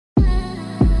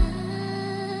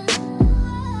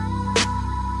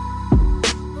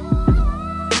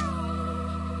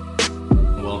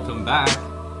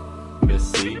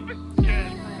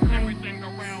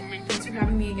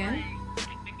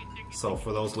So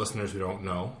for those listeners who don't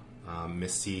know,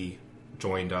 Miss C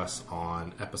joined us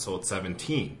on episode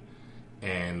 17.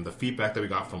 And the feedback that we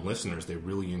got from listeners, they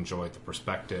really enjoyed the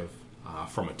perspective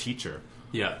from a teacher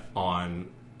on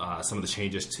some of the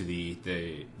changes to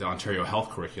the Ontario health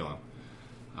curriculum.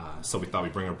 So we thought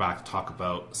we'd bring her back to talk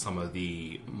about some of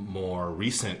the more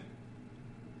recent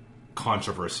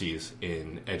controversies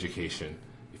in education,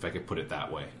 if I could put it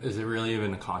that way. Is it really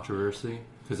even a controversy?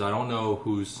 Because I don't know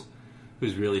who's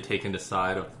really taken the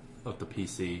side of the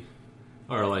PC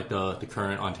or like the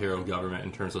current Ontario government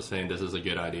in terms of saying this is a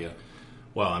good idea.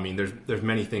 Well, I mean, there's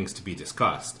many things to be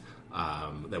discussed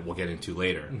that we'll get into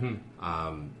later.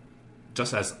 Mm-hmm.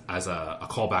 Just as a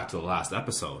callback to the last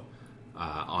episode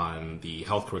on the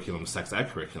health curriculum, sex ed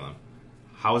curriculum,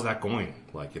 how is that going,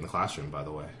 like, in the classroom, by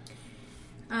the way?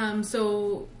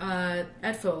 So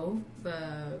EDFO,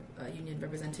 the union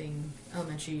representing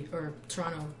elementary or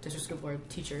Toronto District School Board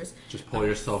teachers, just pull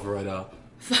yourself right up,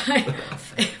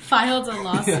 filed a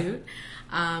lawsuit.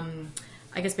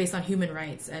 I guess based on human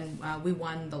rights, and we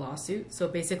won the lawsuit. So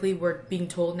basically, we're being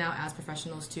told now as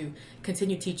professionals to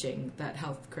continue teaching that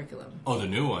health curriculum. Oh, the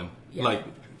new one, like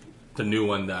the new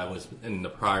one that was in the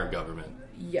prior government.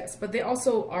 Yes, but they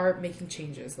also are making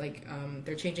changes. Like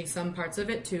they're changing some parts of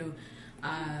it to.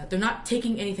 They're not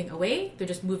taking anything away. They're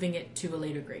just moving it to a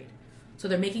later grade. So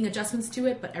they're making adjustments to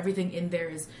it, but everything in there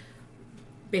is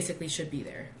basically should be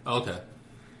there. Okay,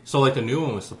 so like the new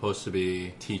one was supposed to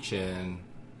be teaching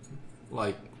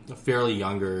like fairly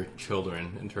younger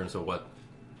children in terms of what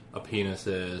a penis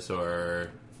is, or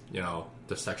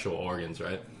the sexual organs,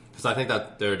 right? Because I think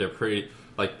that they're pretty,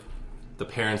 like, the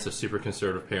parents, the super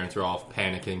conservative parents, are all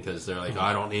panicking because they're like,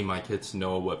 I don't need my kids to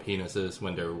know what penis is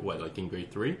when they're like in grade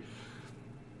 3,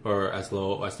 or as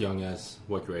young as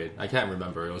what grade? I can't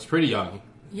remember. It was pretty young.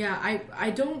 Yeah,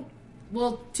 I don't.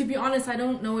 Well, to be honest, I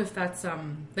don't know if that's I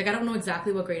don't know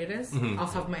exactly what grade it is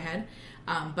off the top of my head.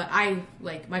 But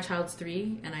my child's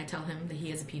 3, and I tell him that he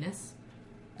has a penis.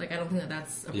 Like, I don't think that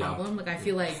that's a problem. Like, I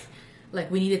feel like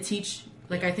we need to teach,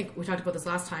 like, I think we talked about this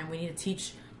last time, we need to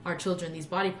teach our children these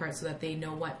body parts so that they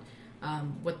know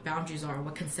what boundaries are,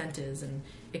 what consent is, and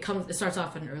it starts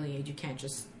off at an early age. You can't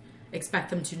just expect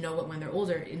them to know it when they're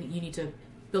older, and you need to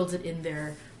build it in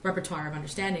their repertoire of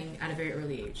understanding at a very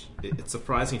early age. It's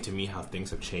surprising to me how things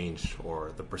have changed,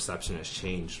 or the perception has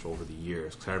changed over the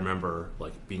years. Because I remember,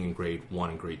 like, being in grade 1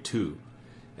 and grade 2,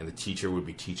 and the teacher would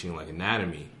be teaching, like,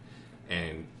 anatomy,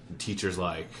 and the teacher's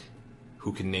like,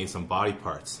 who can name some body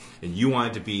parts? And you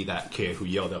wanted to be that kid who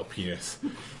yelled out penis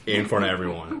in front of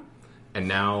everyone. And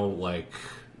now, like,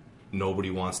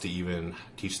 nobody wants to even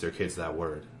teach their kids that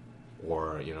word,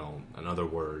 or and other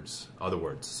words.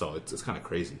 So it's kind of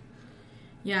crazy.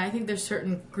 Yeah, I think there's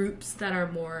certain groups that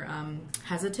are more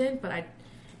hesitant, but I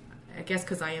guess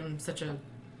because I am such a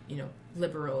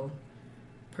liberal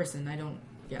person, I don't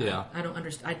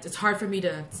understand. It's hard for me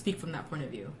to speak from that point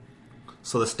of view.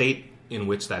 So the state in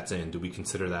which that's in, do we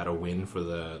consider that a win for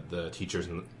the teachers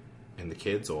and the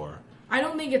kids, or? I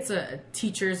don't think it's a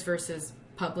teachers versus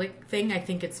public thing. I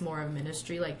think it's more of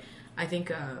ministry. Like, I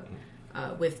think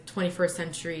with 21st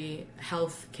century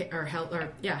health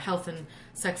and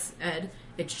sex ed,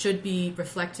 it should be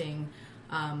reflecting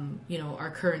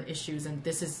our current issues, and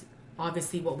this is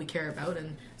obviously what we care about,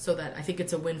 and so that I think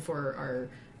it's a win for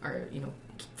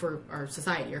our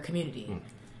society, our community.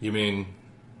 You mean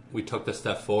we took the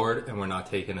step forward and we're not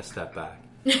taking a step back?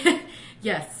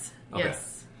 Yes. Okay.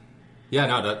 Yes. Yeah,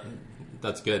 no,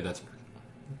 that's good.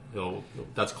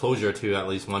 That's closure to at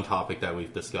least one topic that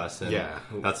we've discussed, and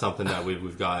that's something that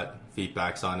we've got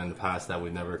feedbacks on in the past that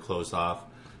we've never closed off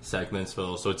segments.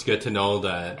 So it's good to know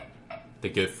that the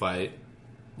good fight,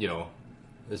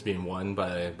 is being won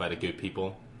by the good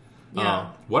people. Yeah.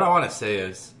 What I want to say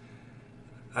is,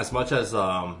 as much as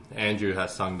Andrew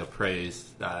has sung the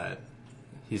praise that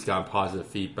he's gotten positive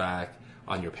feedback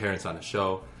on your parents on the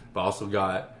show, but also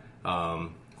got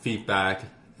feedback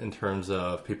in terms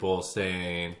of people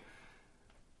saying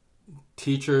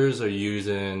teachers are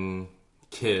using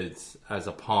kids as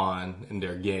a pawn in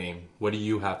their game. What do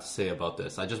you have to say about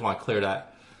this? I just want to clear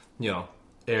that,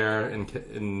 air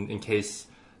in case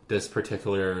this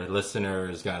particular listener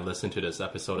is going to listen to this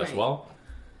episode as well.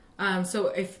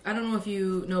 So I don't know if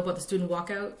you know about the student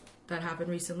walkout that happened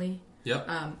recently. Yep.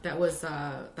 That was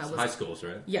high schools,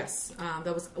 right? Yes.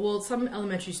 Some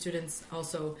elementary students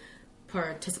also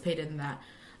participated in that.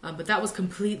 But that was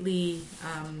completely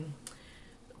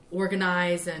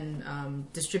organized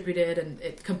and distributed, and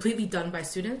it completely done by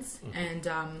students.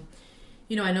 Mm-hmm.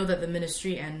 And I know that the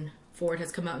ministry and Ford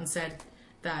has come out and said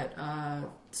that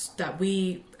that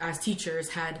we as teachers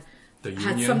had The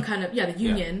had union? some kind of the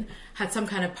union had some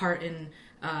kind of part in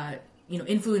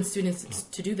influence students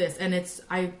to do this, and it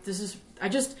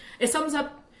sums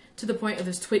up to the point of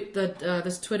this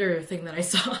this Twitter thing that I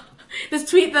saw, this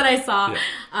tweet that I saw.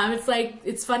 Yeah. It's like,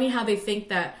 it's funny how they think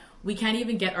that we can't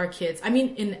even get our kids. I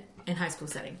mean, in high school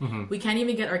setting, we can't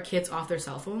even get our kids off their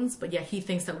cell phones, but yet he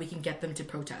thinks that we can get them to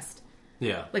protest.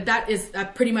 Yeah. Like,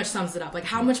 that pretty much sums it up. Like,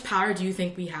 how much power do you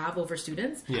think we have over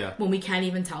students when we can't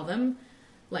even tell them,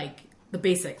 like, the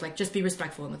basic, like, just be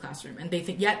respectful in the classroom? And they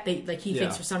think, he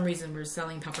thinks for some reason we're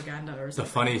selling propaganda or something. The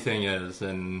funny thing is,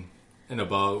 in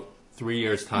about 3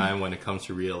 years' time, when it comes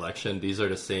to re-election, these are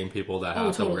the same people that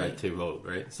have the right to vote,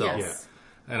 right? So,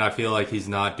 and I feel like he's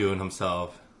not doing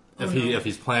himself. If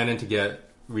he's planning to get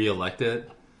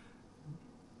re-elected,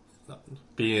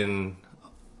 being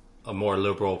a more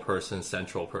liberal person,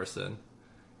 central person,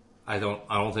 I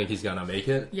don't think he's gonna make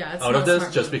it out of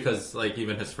this, just because, like,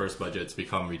 even his first budget's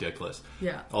become ridiculous.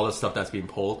 Yeah, all the stuff that's being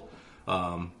pulled,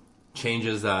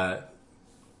 changes that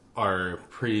are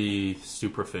pretty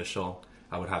superficial,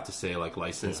 I would have to say, like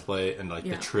license plate and like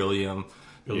the Trillium,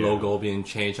 the logo being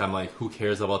changed. I'm like, who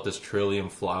cares about this Trillium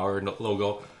flower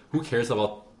logo? Who cares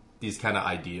about these kind of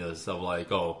ideas of,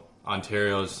 like, oh,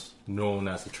 Ontario's known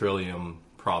as the Trillium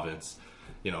province.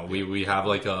 We have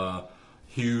like a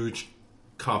huge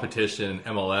competition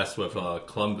MLS with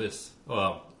Columbus,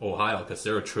 Ohio, because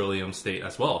they're a Trillium state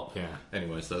as well. Yeah.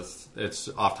 Anyways, it's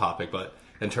off topic, but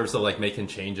in terms of like making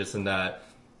changes in that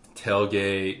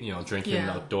tailgate, drinking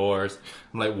outdoors,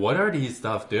 I'm like, what are these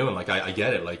stuff doing? Like, I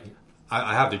get it. Like,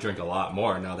 I have to drink a lot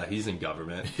more now that he's in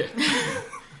government.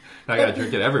 I gotta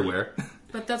drink it everywhere.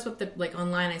 But that's what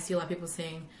online I see a lot of people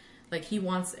saying, like, he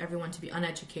wants everyone to be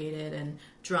uneducated and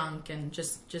drunk and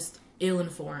just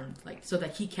ill-informed, like, so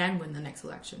that he can win the next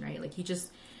election, right? Like,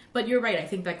 but you're right. I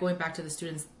think that going back to the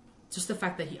students, just the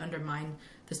fact that he undermined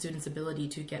the students' ability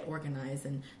to get organized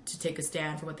and to take a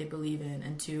stand for what they believe in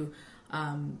and to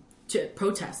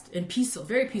protest in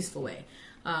very peaceful way.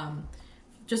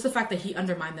 Just the fact that he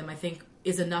undermined them, I think,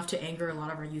 is enough to anger a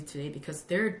lot of our youth today, because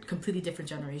they're a completely different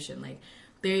generation. Like,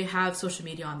 they have social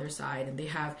media on their side, and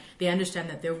they understand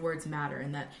that their words matter,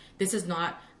 and that this is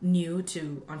not new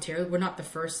to Ontario. We're not the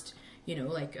first,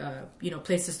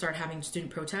 place to start having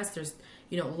student protests. There's,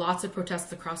 lots of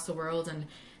protests across the world, and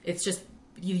it's just,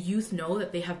 youth know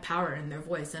that they have power in their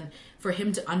voice, and for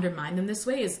him to undermine them this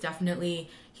way is definitely,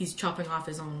 he's chopping off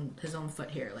his own foot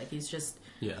here. Like, he's just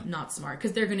not smart,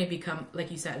 because they're going to become,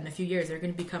 like you said, in a few years they're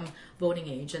going to become voting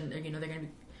age, and they're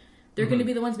going to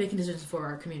be the ones making decisions for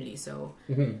our community. So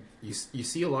you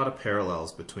see a lot of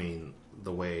parallels between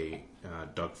the way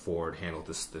Doug Ford handled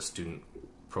this student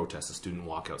protest, the student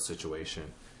walkout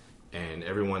situation, and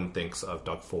everyone thinks of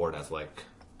Doug Ford as like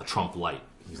a Trump light.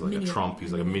 He's like a Trump.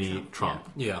 He's like a mini Trump.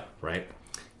 Yeah. Right.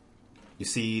 You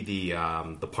see the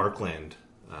Parkland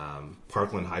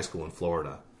High School in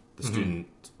Florida. The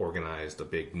students organized a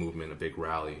big movement, a big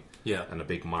rally, and a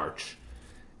big march.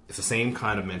 It's the same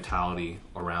kind of mentality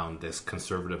around this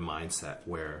conservative mindset,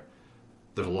 where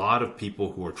there's a lot of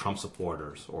people who are Trump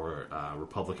supporters or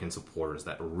Republican supporters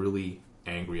that are really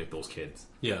angry at those kids.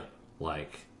 Yeah.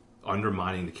 Like,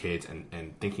 undermining the kids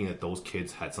and thinking that those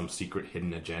kids had some secret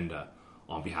hidden agenda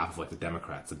on behalf of, like, the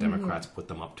Democrats. The Democrats put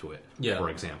them up to it, for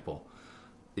example.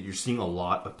 You're seeing a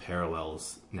lot of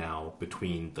parallels now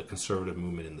between the conservative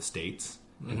movement in the States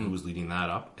and who's leading that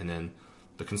up, and then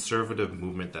the conservative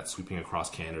movement that's sweeping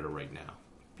across Canada right now,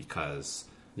 because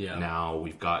now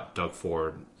we've got Doug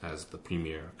Ford as the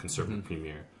conservative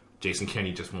premier. Jason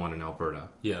Kenney just won in Alberta.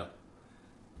 Yeah.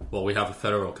 Well, we have a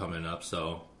federal coming up,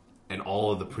 so... And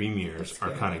all of the premiers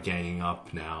are kind of ganging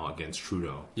up now against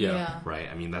Trudeau. Yeah. Right?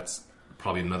 I mean, that's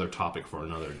probably another topic for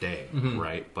another day,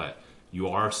 right? But you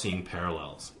are seeing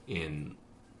parallels in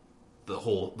the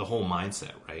whole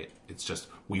mindset, right? It's just,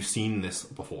 we've seen this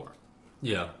before.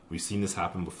 Yeah. We've seen this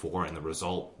happen before, and the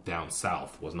result down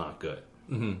south was not good.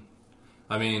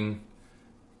 I mean,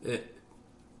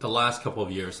 the last couple of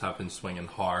years have been swinging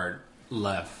hard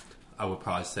left, I would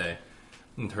probably say,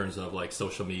 in terms of, like,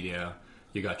 social media.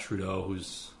 You got Trudeau,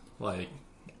 who's, like,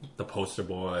 the poster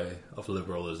boy of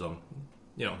liberalism.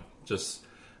 Just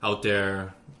out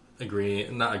there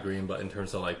not agreeing, but in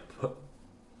terms of, like,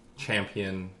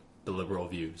 champion the liberal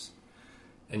views.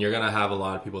 And you're going to have a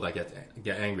lot of people that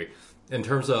get angry. In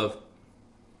terms of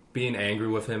being angry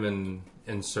with him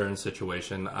in certain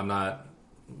situation, I'm not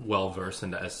well versed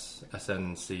in the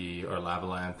SNC or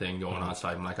Lavaland thing going on, so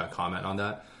I'm not going to comment on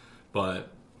that. But,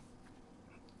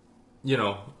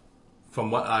 from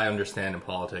what I understand in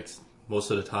politics,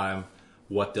 most of the time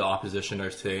what the opposition are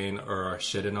saying or are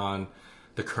shitting on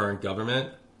the current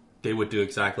government they would do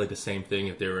exactly the same thing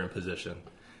if they were in position.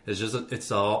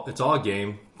 It's all a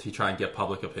game to try and get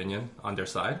public opinion on their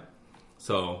side.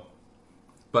 So,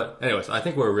 but anyways, I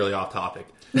think we're really off topic.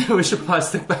 We should probably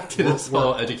stick back to this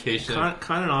whole education.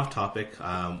 Kind of off topic.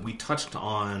 We touched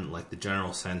on like the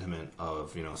general sentiment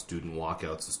of student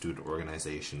walkouts, the student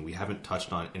organization. We haven't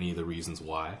touched on any of the reasons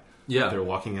why they're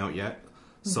walking out yet.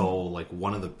 So like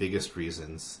one of the biggest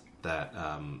reasons that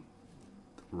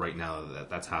right now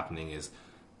that's happening is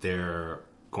they're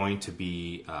going to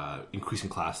be increasing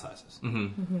class sizes.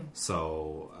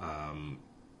 So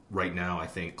right now I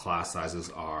think class sizes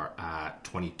are at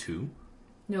 22.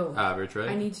 No. Average, right?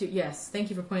 I need to, yes. Thank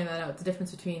you for pointing that out. The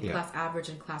difference between class average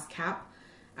and class cap.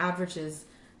 Average is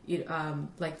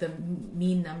like the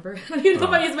mean number. I don't even know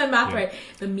if I use my math right.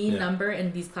 The mean number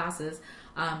in these classes.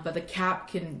 But the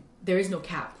cap there is no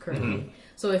cap currently.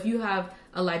 So if you have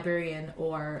a librarian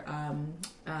or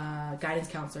guidance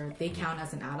counselor, they count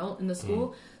as an adult in the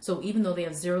school. So even though they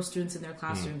have 0 students in their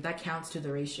classroom, that counts to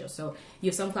the ratio. So you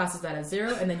have some classes that have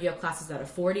 0, and then you have classes that have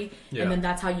 40, and then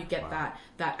that's how you get that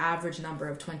average number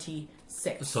of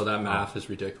 26. So that math is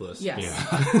ridiculous. Yes.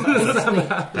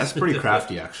 Yeah. That's pretty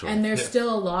crafty, actually. And there's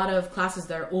still a lot of classes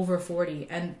that are over 40,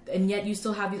 and yet you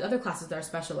still have these other classes that are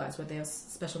specialized, where they have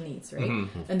special needs, right?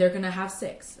 And they're going to have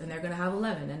 6, and they're going to have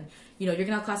 11, and you're going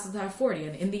to have classes that have 40,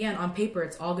 and in the end, on paper,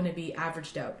 it's all going to be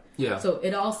averaged out. Yeah. So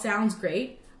it all sounds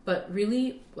great, but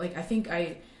really, like, I think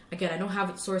I don't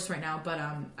have it sourced right now, but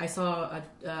I saw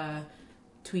a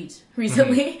tweet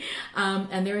recently,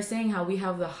 and they were saying how we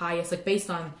have the highest, like, based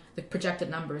on the projected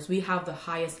numbers, we have the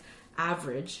highest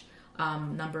average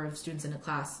number of students in a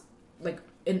class, like,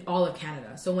 in all of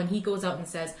Canada. So when he goes out and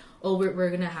says, "Oh,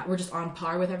 we're just on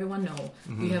par with everyone," no,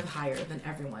 we have higher than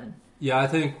everyone. Yeah, I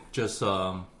think just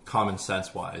common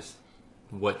sense wise,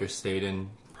 what you're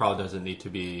stating probably doesn't need to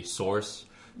be sourced.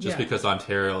 Just because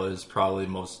Ontario is probably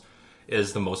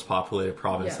the most populated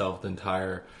province of the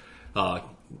entire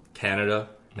Canada,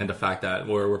 and the fact that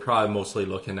we're probably mostly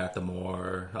looking at the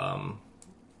more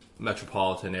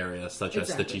metropolitan areas, such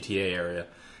as the GTA area,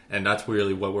 and that's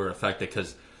really what we're affected.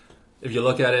 Because if you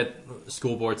look at it,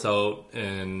 school boards out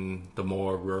in the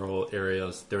more rural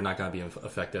areas, they're not going to be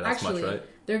affected as much, right?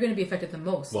 They're going to be affected the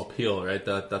most. Well, Peel, right?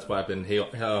 That's why I've been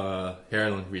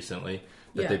hearing recently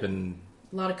that they've been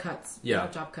a lot of cuts, a lot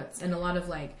of job cuts, and a lot of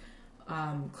like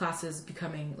classes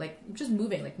becoming like just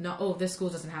moving. Like, this school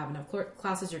doesn't have enough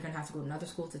classes. You're going to have to go to another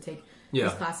school to take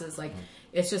these classes. Like,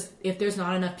 it's just if there's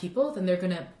not enough people, then they're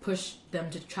going to push them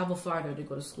to travel farther to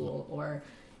go to school, or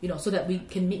so that we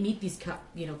can meet these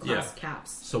class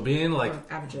caps. So being like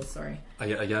averages, sorry.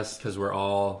 I guess because we're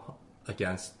all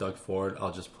against Doug Ford,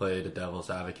 I'll just play the devil's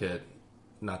advocate.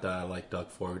 Not that I like Doug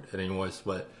Ford anyways,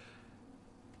 but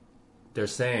they're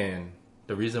saying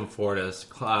the reason for this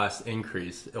class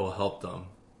increase, it will help them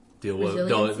deal with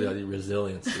the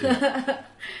resiliency,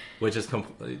 which is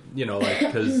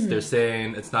because they're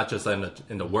saying it's not just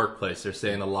in the workplace. They're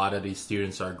saying a lot of these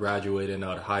students are graduating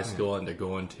out of high school and they're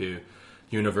going to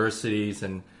universities,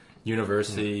 and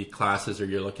university classes, or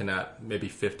you're looking at maybe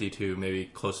 50 to maybe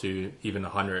close to even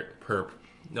 100 per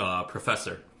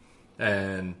professor,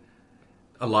 and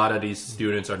a lot of these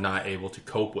students are not able to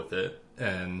cope with it.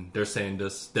 And they're saying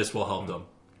this will help them.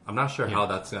 I'm not sure how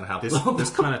that's going to happen. This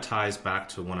kind of ties back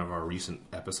to one of our recent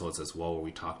episodes as well, where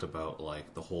we talked about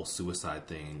like the whole suicide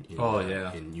thing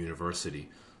in university.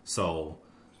 So,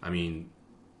 I mean,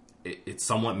 it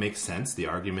somewhat makes sense. The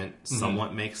argument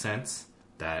somewhat makes sense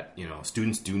that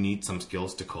students do need some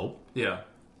skills to cope. Yeah.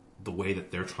 The way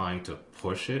that they're trying to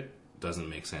push it doesn't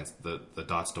make sense. The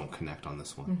dots don't connect on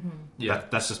this one. Yeah,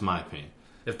 that's just my opinion.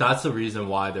 If that's the reason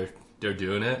why they're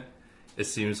doing it, it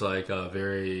seems like a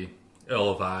very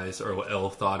ill-advised or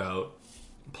ill-thought-out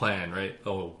plan, right?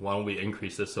 Oh, why don't we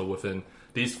increase this so within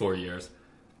these 4 years?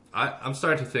 I'm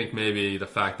starting to think maybe the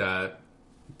fact that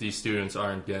these students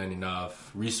aren't getting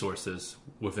enough resources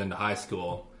within the high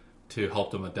school to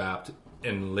help them adapt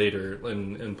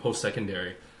in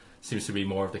post-secondary seems to be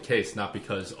more of the case, not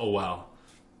because, now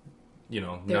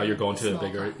you're going to a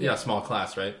bigger, small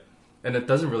class, right? And it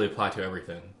doesn't really apply to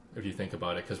everything, if you think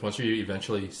about it, because once you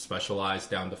eventually specialize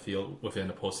down the field within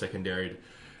a post-secondary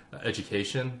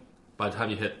education, by the time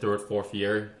you hit 3rd, 4th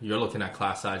year, you're looking at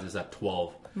class sizes at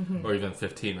 12 or even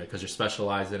 15, right? Because you're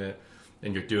specialized in it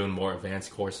and you're doing more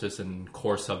advanced courses and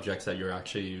core subjects that you're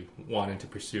actually wanting to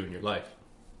pursue in your life.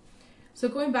 So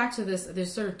going back to this,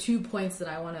 there's sort of 2 points that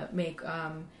I want to make.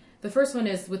 The first one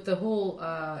is with the whole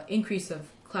increase of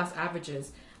class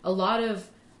averages, a lot of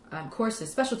courses,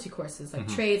 specialty courses like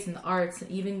trades and the arts, and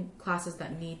even classes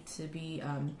that need to be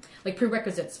like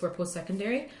prerequisites for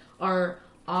post-secondary are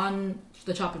on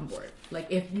the chopping board. Like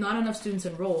if not enough students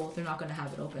enroll, they're not going to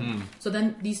have it open. So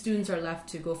then these students are left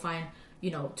to go find,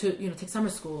 take summer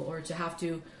school or to have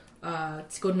to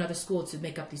go to another school to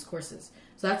make up these courses.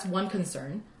 So that's one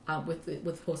concern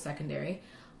with post-secondary.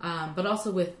 But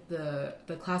also with the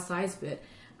class size bit,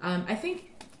 I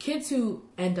think kids who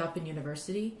end up in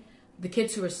university, the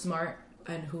kids who are smart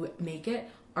and who make it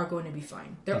are going to be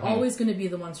fine. They're always going to be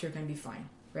the ones who are going to be fine,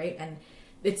 right? And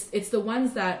it's the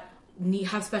ones that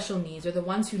have special needs or the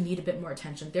ones who need a bit more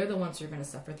attention. They're the ones who are going to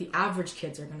suffer. The average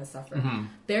kids are going to suffer.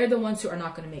 They're the ones who are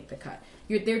not going to make the cut.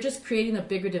 They're just creating a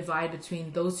bigger divide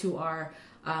between those who are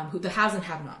the haves and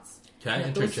have-nots. Can I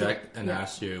interject and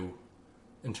ask you,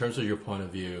 in terms of your point of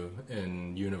view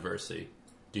in university,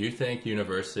 do you think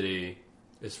university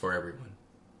is for everyone?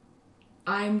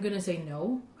 I'm going to say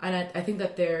no. And I think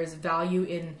that there's value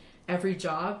in every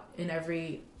job, in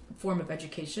every form of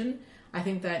education. I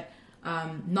think that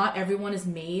not everyone is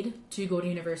made to go to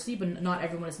university, but not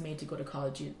everyone is made to go to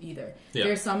college either. Yeah.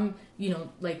 There's some,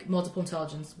 like multiple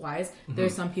intelligence wise,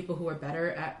 there's some people who are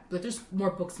better at, but there's more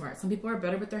book smart. Some people are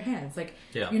better with their hands. Like,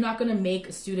 you're not going to make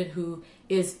a student who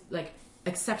is like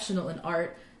exceptional in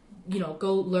art,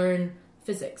 go learn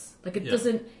physics. Like it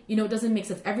doesn't, it doesn't make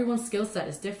sense. Everyone's skill set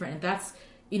is different. And that's,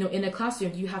 in a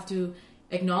classroom, you have to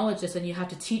acknowledge this and you have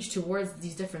to teach towards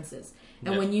these differences.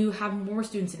 And when you have more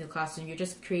students in the classroom, you're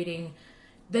just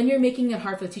then you're making it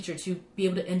hard for the teacher to be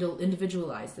able to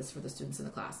individualize this for the students in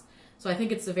the class. So I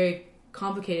think it's a very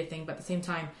complicated thing, but at the same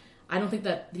time, I don't think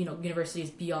that, university is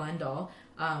be all end all.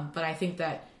 But I think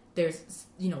that there's,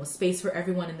 a space for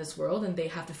everyone in this world and they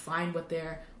have to find what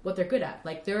they're good at.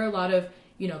 Like there are a lot of,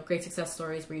 great success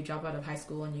stories where you drop out of high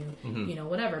school and you,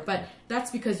 whatever. But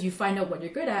that's because you find out what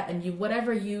you're good at and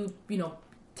whatever you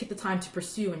take the time to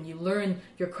pursue and you learn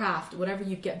your craft, whatever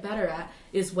you get better at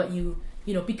is what you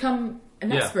become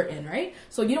an expert in, right?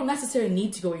 So you don't necessarily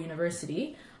need to go to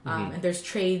university, and there's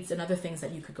trades and other things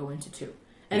that you could go into too.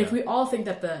 And if we all think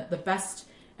that the best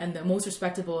and the most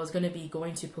respectable is going to be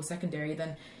going to post-secondary,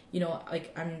 then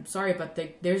like I'm sorry, but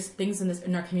there's things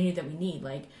in our community that we need,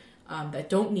 like that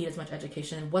don't need as much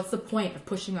education. And what's the point of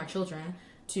pushing our children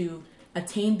to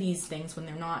attain these things when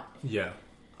they're not? Yeah,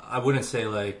 I wouldn't say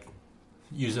like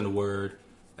using the word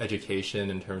education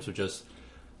in terms of just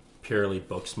purely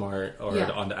book smart or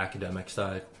on the academic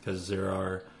side, because there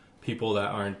are people that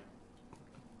aren't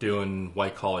doing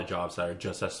white collar jobs that are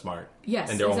just as smart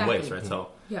in their own ways, right?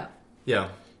 So yeah,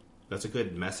 that's a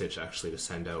good message actually to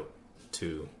send out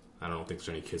to. I don't think there's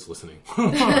any kids listening.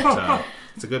 But,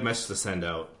 it's a good message to send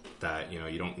out that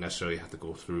you don't necessarily have to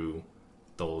go through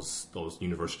those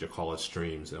university or college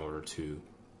streams in order to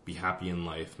be happy in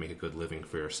life, make a good living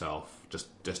for yourself.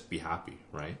 Just be happy,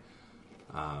 right?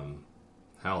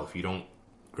 Hell, if you don't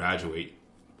graduate,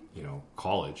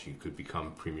 college, you could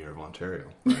become Premier of Ontario.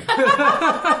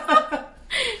 Right?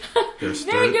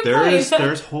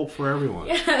 There's hope for everyone.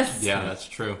 Yes. Yeah, that's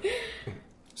true.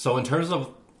 So in terms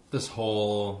of this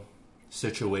whole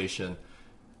situation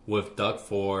with Doug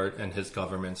Ford and his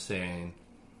government saying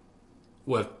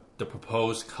with the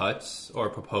proposed cuts or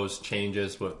proposed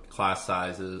changes with class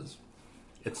sizes,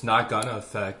 it's not going to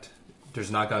affect, there's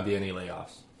not going to be any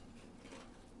layoffs.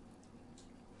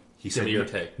 He said your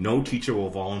take. No teacher will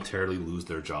voluntarily lose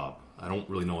their job. I don't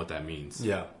really know what that means.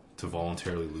 Yeah. To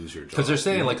voluntarily lose your job. Because they're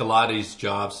saying like a lot of these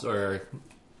jobs or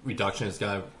reduction is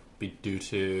going to be due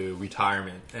to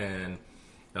retirement and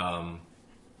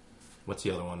what's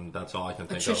the other one? That's all I can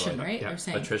think attrition, of. Right? Yeah. You're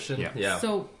saying. Attrition? Yeah.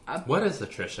 So, what is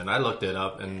attrition? I looked it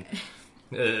up and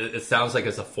it sounds like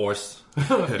it's a force.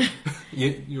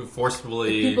 you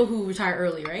forcibly... People who retire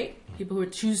early, right? People who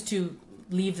choose to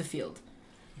leave the field.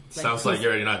 Sounds like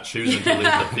you're not choosing to leave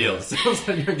the field. Sounds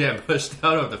like you're getting pushed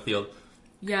out of the field.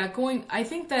 Yeah, I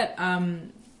think that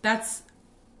that's...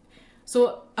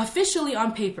 So, officially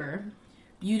on paper,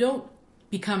 you don't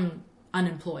become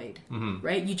unemployed,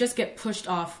 right? You just get pushed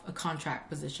off a contract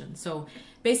position. So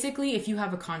basically, if you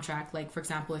have a contract, like for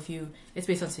example, it's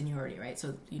based on seniority, right?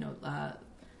 So,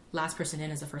 last person in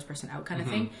is the first person out kind of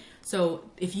thing. So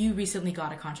if you recently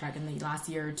got a contract in the last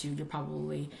year or two, you'll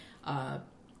probably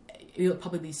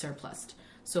be surplused.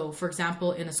 So for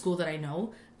example, in a school that I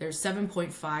know, there's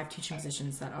 7.5 teaching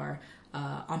positions that are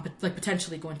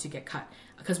potentially going to get cut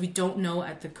because we don't know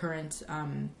at the current,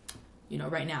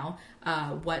 right now,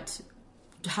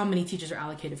 how many teachers are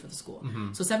allocated for the school.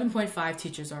 So 7.5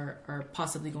 teachers are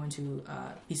possibly going to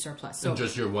be surplus. So in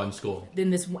just your one school? In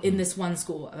this one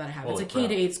school that I have. It's a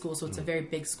K-8 school, so it's a very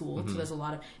big school. So there's a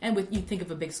lot of... And you think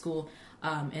of a big school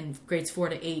in grades 4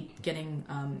 to 8 getting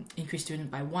increased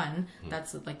student by 1,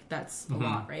 that's a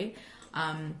lot, right?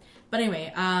 But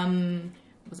anyway,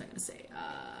 what was I going to say?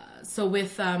 So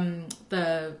with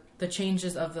the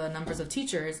changes of the numbers of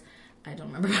teachers, I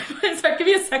don't remember. Sorry, give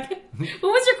me a second.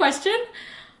 What was your question?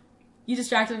 You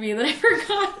distracted me, and then I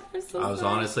forgot. I was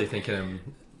honestly thinking,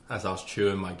 as I was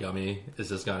chewing my gummy, is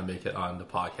this going to make it on the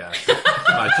podcast?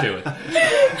 I chew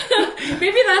it.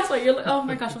 Maybe that's what you're. Oh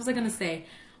my gosh, what was I going to say?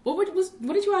 What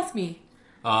did you ask me?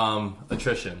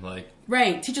 Attrition, like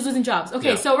right, teachers losing jobs.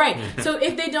 Okay, so right, so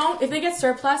if they get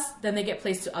surplus, then they get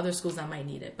placed to other schools that might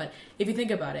need it. But if you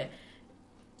think about it,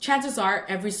 chances are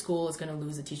every school is going to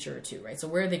lose a teacher or two, right? So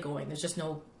where are they going? There's just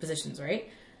no positions, right?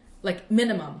 Like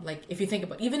minimum, like if you think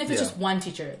about, even if it's just one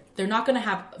teacher, they're not going to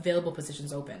have available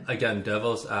positions open. Again,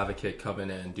 devil's advocate coming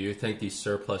in. Do you think these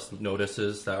surplus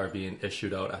notices that are being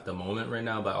issued out at the moment right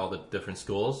now by all the different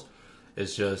schools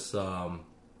is just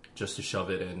to shove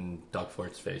it in Doug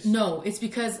Fort's face? No, it's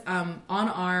because on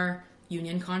our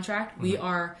union contract, we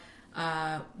have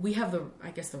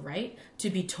the right to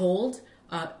be told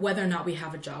whether or not we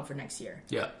have a job for next year.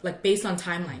 Yeah. Like based on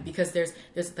timeline, because there's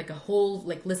like a whole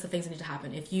like list of things that need to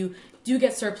happen. If you do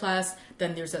get surplus,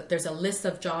 then there's a list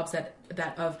of jobs that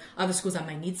of other schools that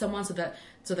might need someone, so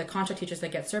the contract teachers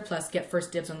that get surplus get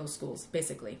first dibs on those schools,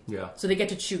 basically. Yeah. So they get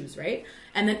to choose, right?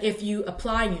 And then if you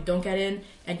apply and you don't get in,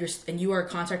 and you are a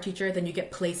contract teacher, then you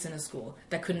get placed in a school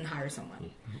that couldn't hire someone.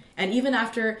 Mm-hmm. And even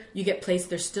after you get placed,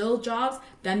 there's still jobs.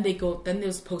 Then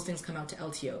those postings come out to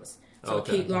LTOs. So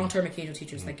long-term occasional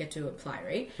teachers that get to apply,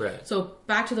 right? Right. So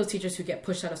back to those teachers who get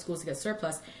pushed out of schools to get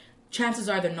surplus, chances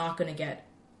are they're not going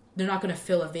to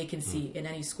fill a vacancy in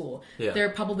any school. Yeah.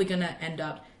 They're probably going to end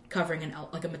up covering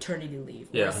a maternity leave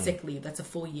or a sick leave that's a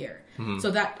full year. Mm-hmm. So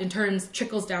that in turn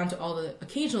trickles down to all the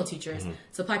occasional teachers,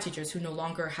 supply teachers who no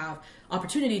longer have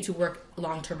opportunity to work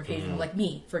long-term occasional, like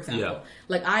me, for example. Yeah.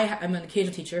 Like I'm an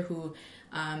occasional teacher who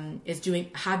have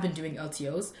been doing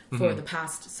LTOs for the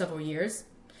past several years.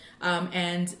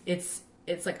 And it's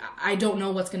like, I don't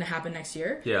know what's going to happen next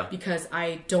year because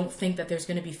I don't think that there's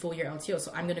going to be full year LTO.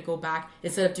 So I'm going to go back,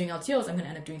 instead of doing LTOs, I'm going to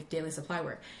end up doing daily supply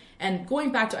work. And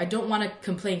going back to, I don't want to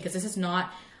complain because this is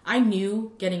not, I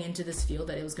knew getting into this field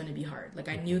that it was going to be hard. Like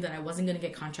I knew that I wasn't going to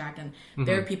get contract, and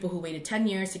there are people who waited 10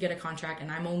 years to get a contract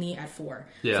and I'm only at 4.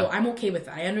 Yeah. So I'm okay with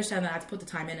that. I understand that I have to put the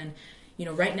time in, and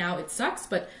right now it sucks,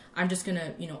 but I'm just going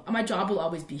to, my job will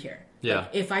always be here. Yeah. Like,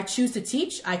 if I choose to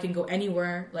teach, I can go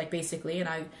anywhere, like basically,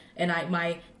 and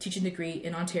my teaching degree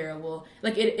in Ontario will,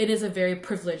 like, it is a very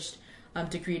privileged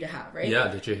degree to have, right? Yeah.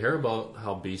 Did you hear about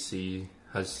how BC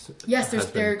has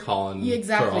been calling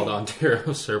for all the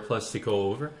Ontario surplus to go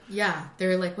over? Yeah,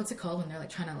 they're like, what's it called when they're like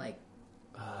trying to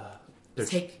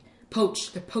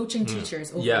poach? They're poaching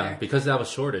teachers over there. Yeah, because they have a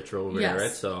shortage over there,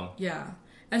 right? So yeah,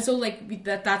 and so like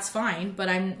that's fine, but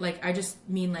I'm like, I just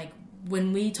mean like,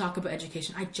 when we talk about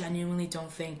education, I genuinely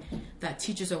don't think that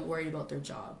teachers are worried about their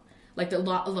job. Like a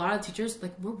lot of teachers,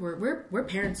 like we're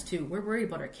parents too. We're worried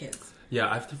about our kids.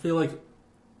 Yeah, I feel like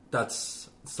that's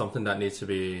something that needs to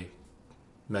be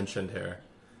mentioned here,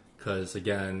 because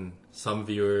again, some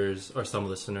viewers or some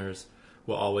listeners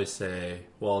will always say,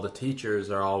 "Well, the teachers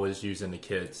are always using the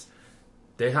kids."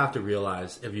 They have to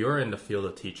realize, if you're in the field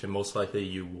of teaching, most likely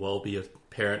you will be a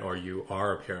parent or you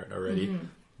are a parent already. Mm-hmm.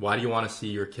 Why do you want to see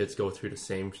your kids go through the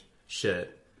same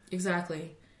shit?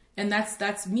 Exactly. And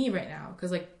that's me right now.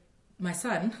 Because, like, my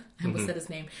son, I almost said his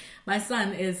name. My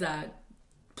son is,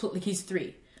 he's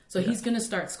 3. So he's going to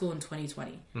start school in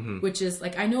 2020. Which is,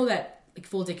 like, I know that, like,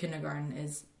 full-day kindergarten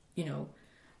is,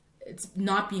 it's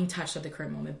not being touched at the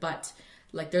current moment. But,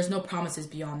 like, there's no promises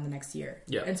beyond the next year.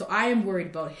 Yeah. And so I am worried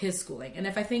about his schooling. And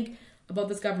if I think about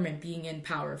this government being in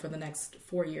power for the next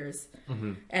 4 years,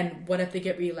 and what if they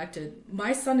get reelected,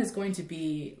 my son is going to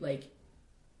be like,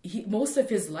 most of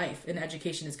his life in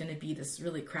education is going to be this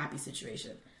really crappy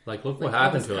situation. Like, look what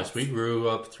happened to us. We grew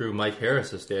up through Mike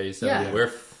Harris's days, and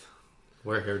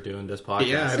we're here doing this podcast.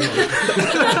 Yeah,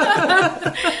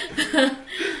 I know.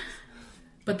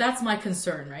 But that's my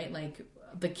concern, right? Like,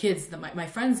 the kids, my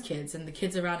friends' kids, and the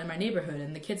kids around in my neighborhood,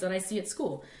 and the kids that I see at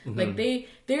school, like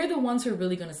they're the ones who are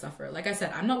really going to suffer. Like I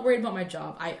said, I'm not worried about my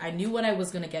job. I knew what I was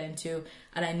going to get into,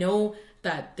 and I know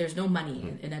that there's no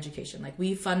money in education. Like,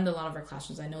 we fund a lot of our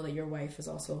classrooms. I know that your wife has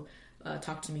also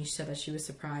talked to me. She said that she was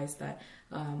surprised that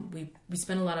we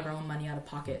spend a lot of our own money out of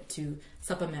pocket to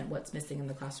supplement what's missing in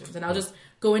the classrooms. And I'll just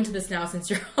go into this now since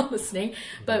you're all listening.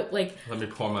 But like, let me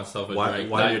pour myself a drink.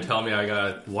 Why you tell me I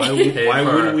got? Why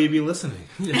wouldn't we be listening?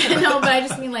 No, but I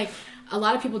just mean, like, a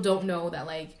lot of people don't know that,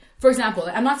 like, for example,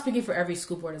 I'm not speaking for every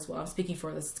school board as well. I'm speaking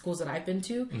for the schools that I've been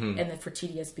to, and then for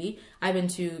TDSB, I've been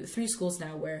to 3 schools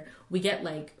now where we get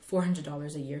like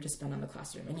 $400 a year to spend on the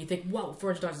classroom, and you think, whoa,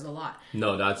 $400 is a lot.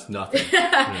 No, that's nothing.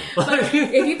 But if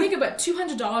you think about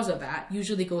 $200 of that,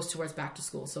 usually goes towards back to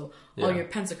school. So all your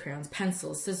pencil crayons,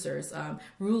 pencils, scissors,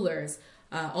 rulers.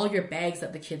 All your bags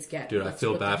that the kids get. Dude, I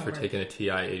feel bad for taking a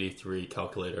TI-83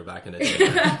 calculator back in the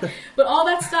day. But all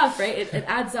that stuff, right? It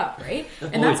adds up, right?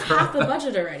 And that's half the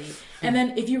budget already. And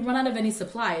then if you run out of any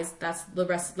supplies, that's the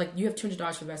rest. Like you have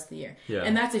 $200 for the rest of the year,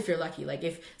 and that's if you're lucky. Like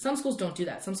if some schools don't do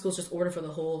that, some schools just order for the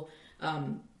whole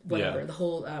the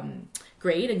whole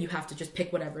grade, and you have to just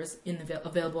pick whatever's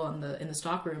available in the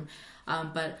stock room.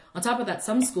 But on top of that,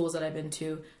 some schools that I've been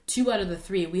to, 2 out of the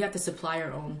 3, we have to supply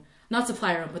our own. Not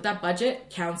supply our own, but that budget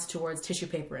counts towards tissue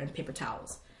paper and paper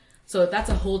towels. So that's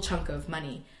a whole chunk of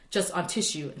money just on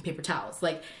tissue and paper towels.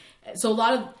 Like, so a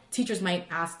lot of teachers might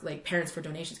ask like parents for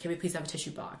donations. Can we please have a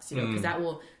tissue box? You know, because that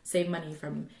will save money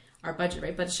from our budget,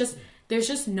 right? But it's just there's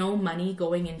just no money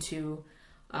going into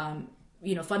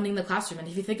funding the classroom. And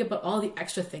if you think about all the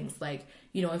extra things, like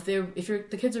if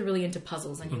the kids are really into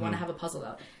puzzles and you want to have a puzzle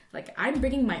out, like I'm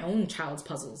bringing my own child's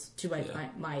puzzles to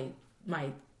my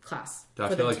class.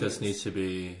 I feel like this needs to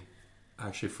be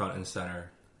actually front and center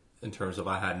in terms of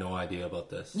I had no idea about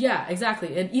this. Yeah,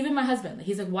 exactly. And even my husband,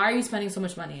 he's like, why are you spending so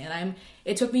much money? And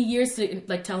it took me years to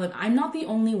like tell him I'm not the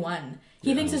only one.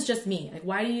 He thinks it's just me. Like,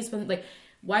 why do you spend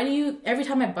every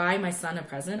time I buy my son a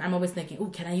present, I'm always thinking, oh,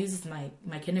 can I use this in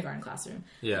my kindergarten classroom?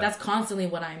 Yeah. That's constantly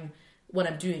what I'm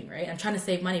doing, right? I'm trying to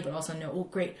save money, but also know, oh,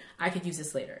 great, I could use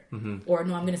this later. Or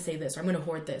no, I'm going to save this, or I'm going to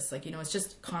hoard this. Like, it's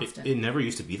just constant. It never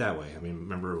used to be that way. I mean,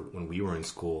 remember when we were in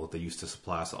school, they used to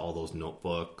supply us all those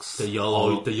notebooks. The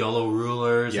yellow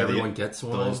rulers, everyone gets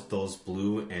one. Those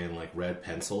blue and like red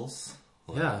pencils.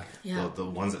 Like, the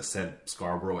ones that said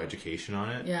Scarborough Education on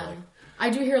it. Yeah. Like, I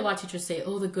do hear a lot of teachers say,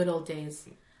 oh, the good old days.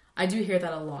 I do hear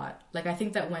that a lot. Like, I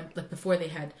think that went, like, before they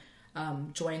had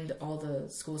joined all the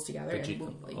schools together.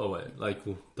 Like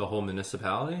the whole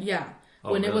municipality? Yeah.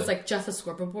 When it was like just the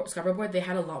Scarborough board, they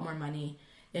had a lot more money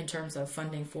in terms of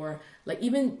funding for like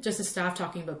even just the staff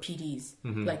talking about PDs,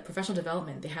 like professional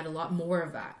development. They had a lot more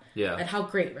of that. Yeah. And how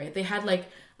great, right? They had like,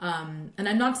 and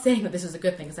I'm not saying that this is a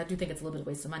good thing because I do think it's a little bit of a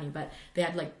waste of money, but they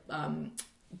had like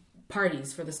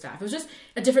parties for the staff. It was just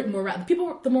a different morale.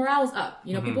 The morale was up.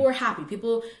 People were happy.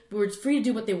 People were free to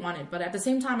do what they wanted. But at the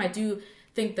same time, I do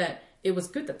think that it was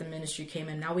good that the ministry came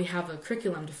in. Now we have a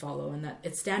curriculum to follow and that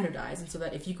it's standardized. And so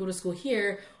that if you go to school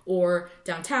here or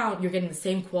downtown, you're getting the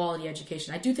same quality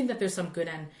education. I do think that there's some good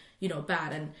and,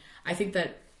 bad. And I think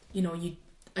that,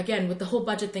 again, with the whole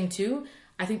budget thing too,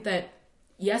 I think that,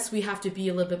 yes, we have to be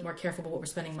a little bit more careful about what we're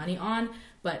spending money on,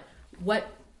 but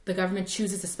what the government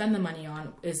chooses to spend the money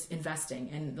on is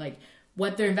investing. And like,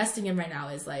 what they're investing in right now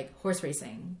is like horse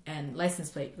racing and license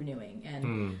plate renewing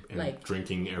and like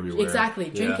drinking everywhere. Exactly,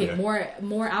 drinking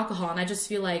more alcohol. And I just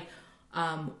feel like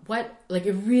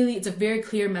it's a very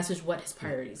clear message what his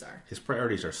priorities are. His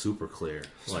priorities are super clear.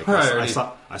 Like I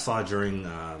saw during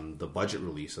the budget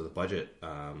release of the budget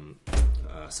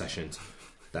sessions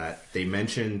that they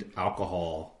mentioned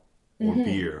alcohol or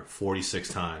beer 46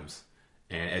 times,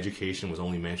 and education was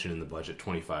only mentioned in the budget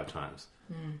 25 times.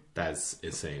 That's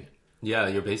insane. Yeah,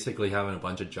 you're basically having a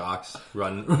bunch of jocks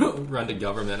run the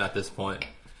government at this point.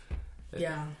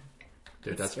 Yeah.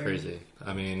 Dude, that's crazy.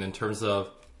 I mean, in terms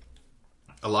of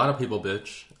a lot of people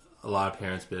bitch, a lot of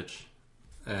parents bitch,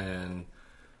 and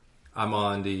I'm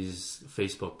on these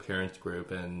Facebook parents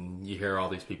group, and you hear all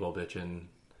these people bitching,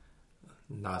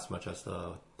 not as much as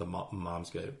the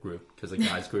mom's group, because the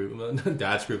guys group,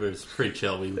 dad's group is pretty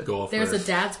chill. We would go There's a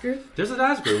dad's group? There's a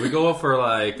dad's group. We go out for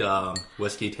like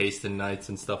whiskey tasting nights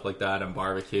and stuff like that, and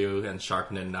barbecue and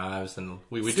sharpening knives, and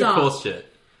we do cool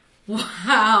shit.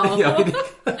 Wow.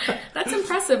 That's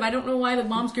impressive. I don't know why the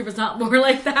mom's group is not more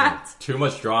like that. Too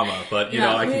much drama, but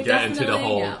I can get into the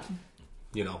whole,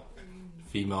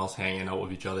 females hanging out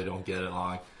with each other, don't get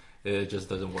along. It just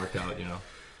doesn't work out,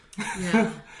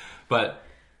 Yeah. But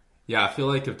yeah, I feel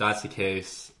like if that's the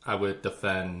case, I would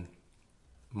defend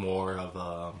more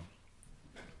of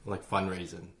like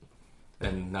fundraising,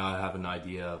 and now I have an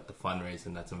idea of the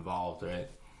fundraising that's involved, right?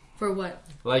 For what?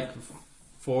 Like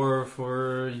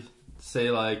for say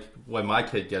like when my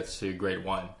kid gets to grade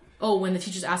 1. Oh, when the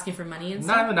teacher's asking for money and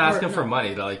stuff? Not even asking for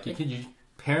money. Like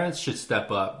parents should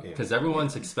step up because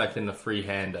everyone's expecting a free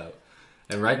handout,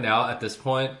 and right now at this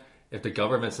point, if the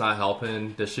government's not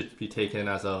helping, this should be taken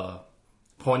as a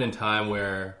point in time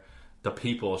where the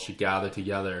people should gather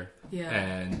together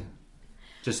and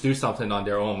just do something on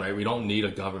their own, right? We don't need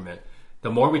a government. the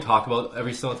more we talk about,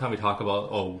 every single time we talk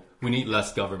about, oh, we need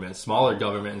less government, smaller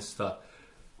government and stuff.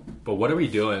 But what are we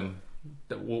doing?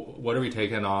 What are we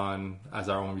taking on as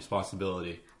our own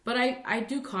responsibility? But I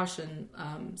do caution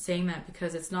saying that,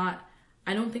 because it's not,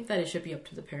 I don't think that it should be up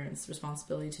to the parents'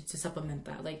 responsibility to supplement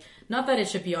that. Like, not that it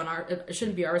shouldn't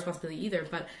be our responsibility either,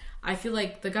 but I feel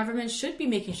like the government should be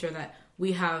making sure that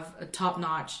we have a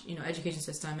top-notch, education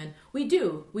system. And we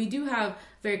do have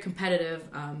very competitive,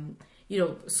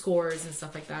 scores and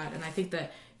stuff like that. And I think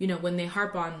that, when they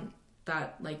harp on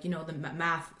that, like, the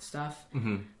math stuff,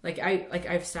 like I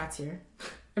have stats here.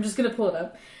 I'm just going to pull it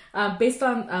up. Based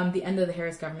on the end of the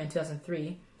Harris government,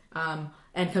 2003,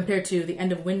 and compared to the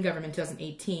end of Wynne government,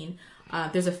 2018,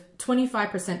 there's a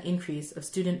 25% increase of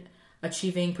student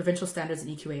achieving provincial standards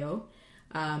in EQAO.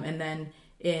 And then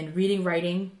in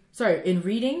reading,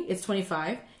 it's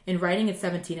 25. In writing, it's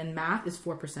 17. And math is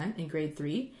 4% in grade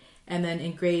 3. And then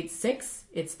in grade 6,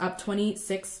 it's up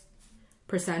 26%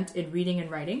 in reading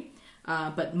and writing.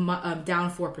 But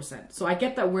down 4%. So I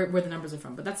get that where the numbers are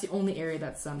from, but that's the only area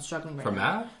that's struggling right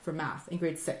now. For math in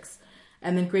grade 6.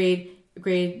 And then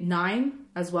grade 9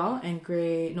 as well, and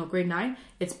grade 9,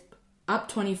 it's up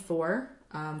 24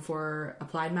 for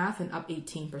applied math and up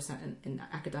 18% in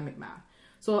academic math.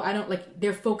 So I don't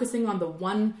they're focusing on the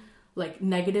one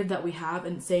negative that we have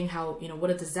and saying how what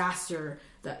a disaster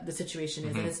that the situation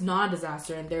is, and it's not a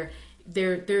disaster, and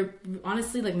they're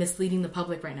honestly misleading the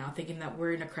public right now, thinking that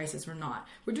we're in a crisis. We're not.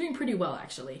 We're doing pretty well,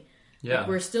 actually. Yeah,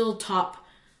 we're still top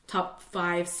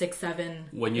 5, 6, 7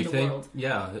 when you in the world.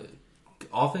 Yeah,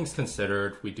 all things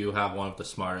considered, we do have one of the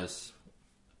smartest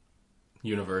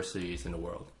universities in the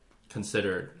world.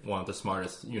 Considered one of the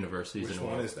smartest universities in the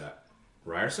world. Which one is that?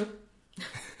 Ryerson?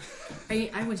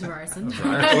 I went to Ryerson.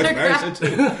 I went to Ryerson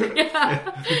too.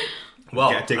 Yeah. Well,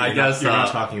 I guess you're not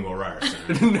talking about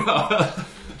Ryerson. No.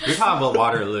 We're talking about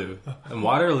Waterloo. And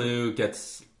Waterloo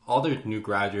gets all their new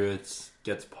graduates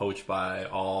gets poached by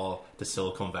all the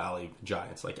Silicon Valley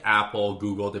giants like Apple,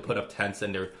 Google. They put up tents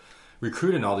and they're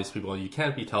recruiting all these people. You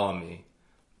can't be telling me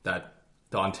that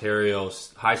the Ontario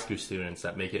high school students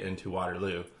that make it into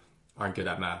Waterloo aren't good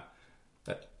at math.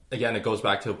 Again, it goes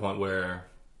back to a point where,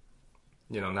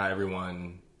 not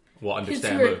everyone will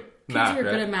understand Kids who are right?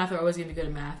 good at math are always going to be good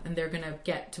at math, and they're going to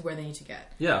get to where they need to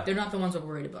get. Yeah. They're not the ones we're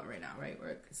worried about right now, right?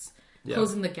 Where it's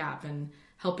closing the gap and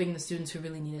helping the students who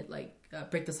really need it,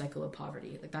 break the cycle of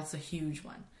poverty. That's a huge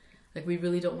one. We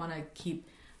really don't want to keep,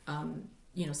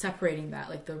 separating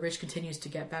that. The rich continues to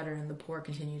get better and the poor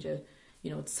continue to,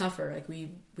 suffer.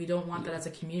 We don't want that as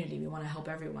a community. We want to help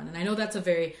everyone. And I know that's a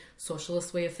very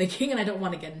socialist way of thinking, and I don't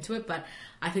want to get into it, but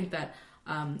I think that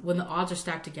when the odds are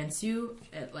stacked against you,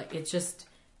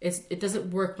 it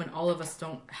doesn't work when all of us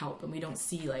don't help and we don't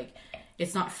see,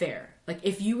 it's not fair.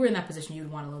 If you were in that position,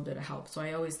 you'd want a little bit of help. So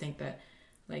I always think that,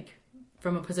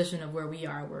 from a position of where we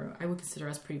are, where I would consider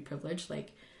us pretty privileged,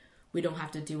 we don't have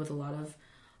to deal with a lot of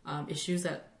issues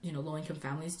that, low-income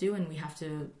families do, and we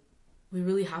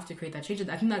really have to create that change.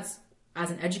 And I think that's,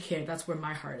 as an educator, that's where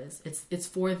my heart is. It's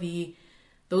for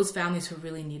those families who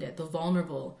really need it, the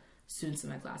vulnerable students in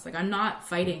my class. I'm not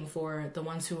fighting for the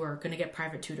ones who are going to get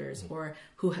private tutors or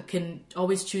who can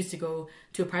always choose to go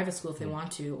to a private school if they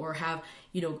want to, or have,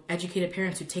 educated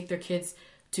parents who take their kids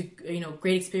to,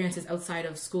 great experiences outside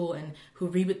of school and who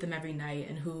read with them every night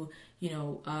and who,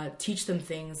 teach them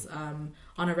things on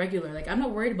a regular. I'm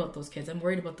not worried about those kids. I'm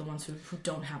worried about the ones who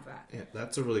don't have that. Yeah,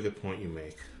 that's a really good point you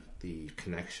make. The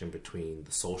connection between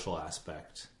the social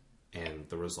aspect and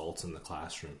the results in the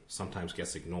classroom sometimes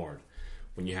gets ignored.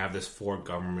 When you have this for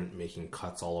government making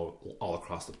cuts all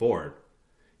across the board,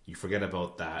 you forget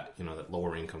about that, that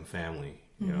lower income family.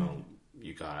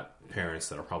 You got parents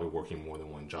that are probably working more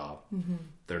than one job.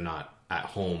 They're not at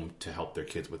home to help their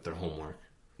kids with their homework.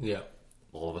 Yeah.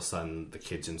 All of a sudden, the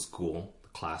kids in school, the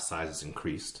class size is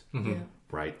increased.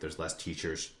 Right? There's less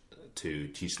teachers to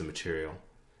teach the material.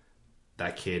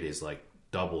 That kid is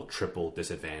double, triple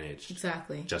disadvantaged.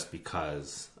 Exactly. Just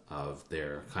because of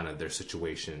their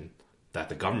situation, that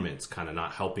the government's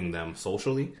not helping them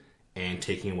socially and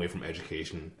taking away from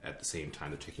education at the same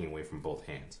time. They're taking away from both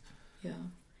hands. Yeah.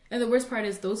 And the worst part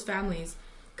is those families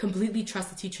completely trust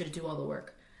the teacher to do all the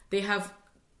work. They have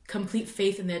complete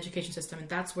faith in the education system, and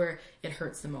that's where it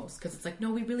hurts the most, because it's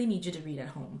no, we really need you to read at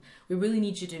home. We really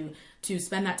need you to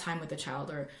spend that time with the child,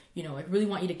 or I really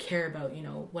want you to care about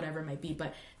whatever it might be,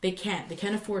 but they can't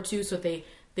afford to, so they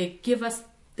give us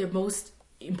their most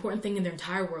important thing in their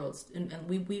entire world, and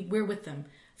we're with them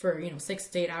for 6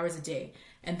 to 8 hours a day,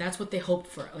 and that's what they hoped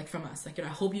for, from us. I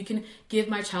hope you can give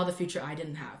my child the future I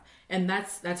didn't have, and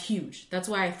that's huge. That's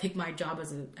why I take my job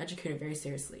as an educator very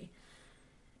seriously.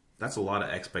 that's a lot of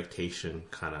expectation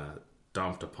kind of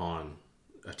dumped upon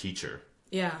a teacher.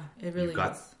 Yeah, it really You've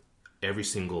got is. every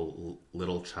single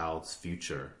little child's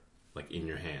future like in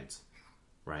your hands,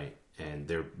 right? And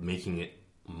they're making it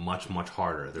much, much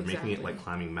harder. They're making it like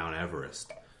climbing Mount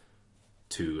Everest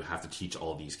to have to teach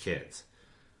all these kids.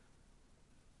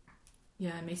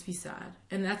 Yeah, it makes me sad.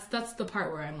 And that's the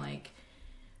part where I'm like,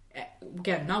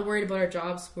 again, not worried about our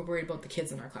jobs. We're worried about the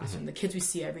kids in our classroom, the kids we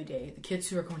see every day, the kids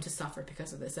who are going to suffer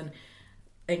because of this. And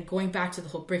going back to the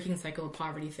whole breaking cycle of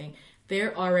poverty thing,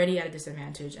 they're already at a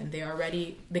disadvantage, and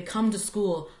they come to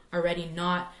school already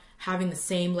not having the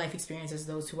same life experience as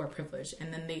those who are privileged.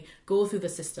 And then they go through the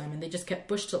system and they just get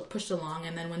pushed along.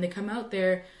 And then when they come out,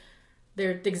 they're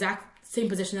the exact same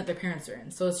position that their parents are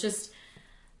in. So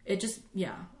I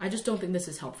just don't think this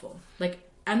is helpful. Like,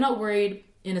 I'm not worried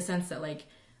in a sense that like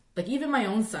even my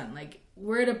own son, like,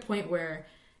 we're at a point where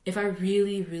if I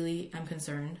really, really am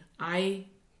concerned, I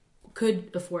could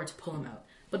afford to pull him out.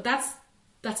 But that's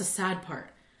a sad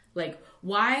part. Like,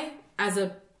 why, as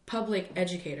a public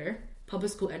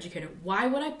school educator, why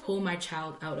would I pull my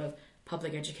child out of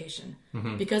public education?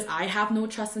 Because I have no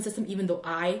trust in the system, even though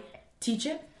I teach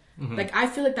it? Like, I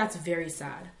feel like that's very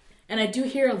sad. And I do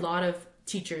hear a lot of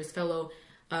teachers, fellow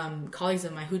colleagues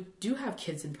of mine, who do have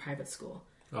kids in private school.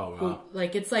 Oh, wow. Who,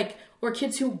 like, it's like, or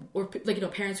kids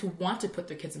parents who want to put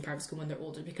their kids in private school when they're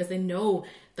older because they know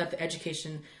that the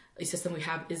education system we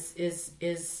have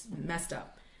is messed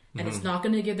up, and it's not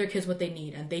going to give their kids what they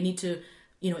need, and they need to,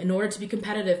 in order to be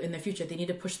competitive in the future, they need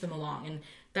to push them along. And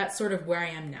that's sort of where I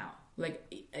am now. Like,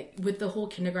 with the whole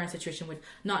kindergarten situation, with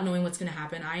not knowing what's going to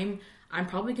happen, I'm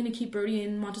probably going to keep Brody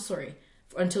in Montessori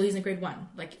until he's in grade 1.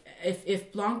 Like,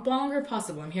 if longer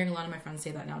possible. I'm hearing a lot of my friends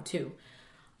say that now too.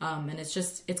 And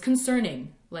it's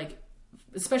concerning. Like,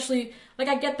 especially, like,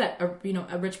 I get that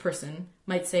a rich person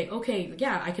might say, okay,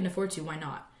 yeah, I can afford to, why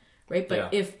not? Right?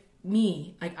 But if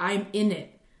me, like, I'm in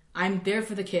it, I'm there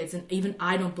for the kids, and even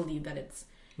I don't believe that it's,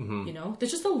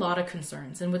 there's just a lot of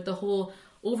concerns. And with the whole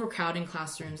overcrowding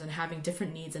classrooms and having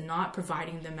different needs and not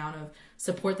providing the amount of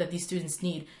support that these students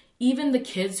need, even the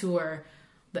kids who are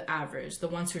the average, the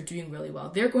ones who are doing really well,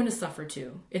 they're going to suffer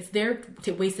too. It's their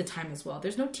wasted time as well.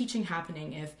 There's no teaching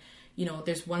happening if,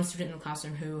 there's one student in the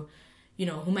classroom who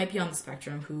might be on the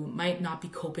spectrum, who might not be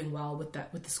coping well with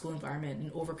the school environment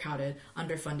and overcrowded,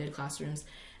 underfunded classrooms.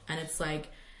 And it's like,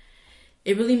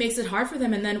 it really makes it hard for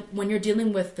them. And then when you're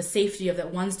dealing with the safety of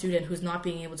that one student who's not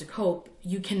being able to cope,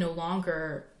 you can no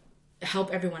longer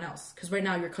help everyone else. Because right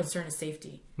now your concern is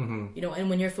safety, and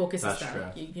when your focus is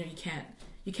that,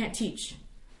 you can't teach.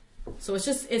 So it's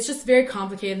just very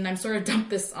complicated, and I'm sort of dumped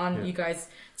this on you guys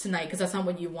tonight because that's not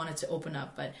what you wanted to open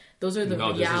up, but those are the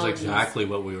realities. This is exactly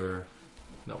what we were.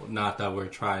 No, not that we're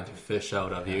trying to fish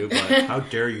out of you, but how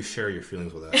dare you share your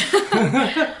feelings with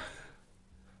us?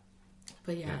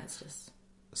 But it's just.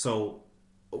 So,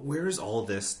 where is all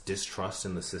this distrust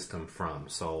in the system from?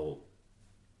 So,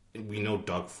 we know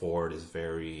Doug Ford is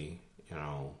very, I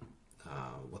don't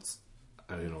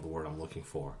know the word I'm looking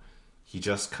for. He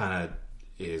just kind of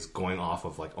is going off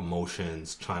of like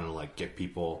emotions, trying to like get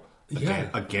people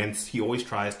against. He always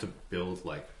tries to build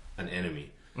like an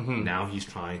enemy. Now he's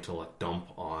trying to like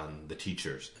dump on the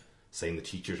teachers, saying the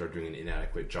teachers are doing an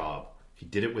inadequate job. He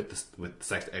did it with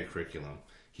sex ed curriculum.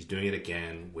 He's doing it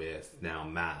again with now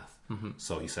math.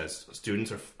 So he says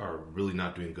students are really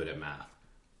not doing good at math.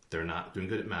 They're not doing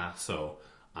good at math, so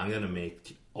I'm going to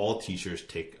make all teachers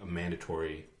take a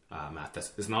mandatory math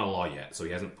test. It's not a law yet, so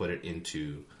he hasn't put it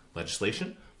into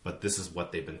legislation, but this is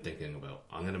what they've been thinking about.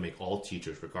 I'm going to make all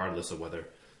teachers, regardless of whether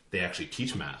they actually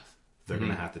teach math, they're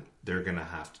going to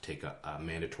have to take a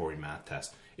mandatory math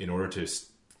test in order to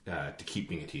keep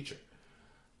being a teacher.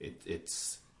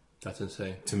 That's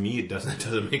insane. To me, it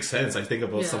doesn't make sense. I think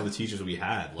about some of the teachers we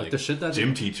had, like the shit that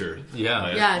gym teacher.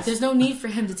 There's no need for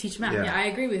him to teach math. Yeah, I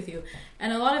agree with you.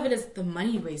 And a lot of it is the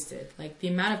money wasted, like the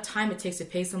amount of time it takes to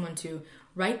pay someone to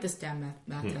write this damn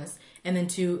math test, and then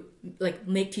to like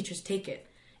make teachers take it.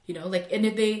 And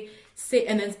if they say,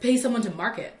 and then pay someone to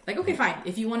mark it. Like, okay, fine.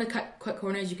 If you want to cut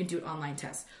corners, you can do an online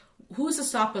test. Who's to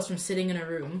stop us from sitting in a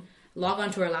room, log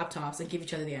onto our laptops, and give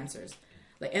each other the answers?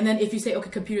 Like, and then if you say, okay,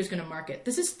 computer's going to mark it,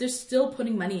 they're still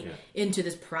putting money into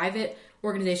this private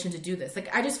organization to do this.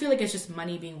 Like, I just feel like it's just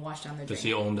money being washed down their drain. Does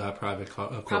he own that private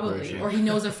corporation? Probably, or he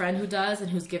knows a friend who does, and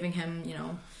who's giving him,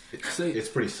 It's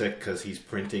pretty sick because he's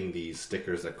printing these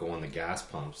stickers that go on the gas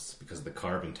pumps because of the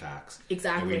carbon tax.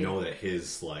 Exactly. And we know that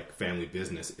his like family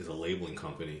business is a labeling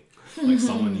company. Like,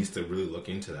 someone needs to really look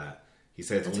into that. He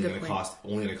said it's only going to cost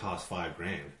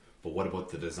 $5,000. But what about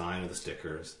the design of the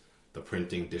stickers, the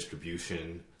printing,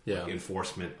 distribution, like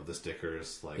enforcement of the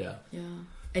stickers? Like,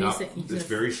 And No, It's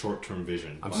very short-term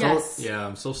vision. I'm Yes.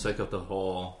 I'm so sick of the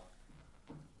whole.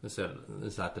 Is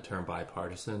that the term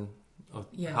bipartisan? Of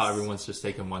Yes. how everyone's just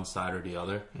taking one side or the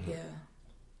other. Yeah.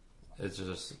 It's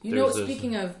just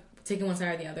Speaking of taking one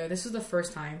side or the other, this is the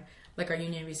first time, like our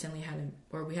union recently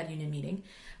we had a union meeting.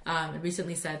 It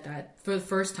recently said that for the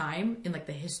first time in like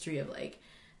the history of like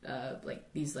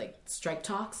these like strike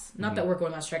talks. Not that we're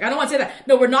going on strike. I don't want to say that.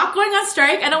 No, we're not going on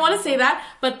strike. I don't want to say that.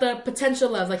 But the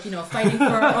potential of like fighting for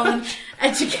our own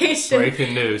education.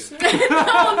 breaking news.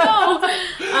 No.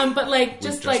 But like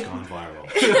just We've like gone viral.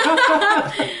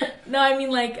 no, I mean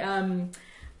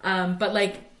but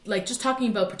like just talking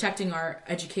about protecting our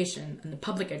education and the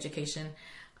public education.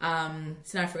 So now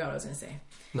I forgot what I was going to say.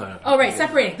 No. Oh, right,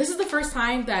 separating. This is the first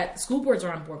time that school boards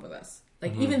are on board with us.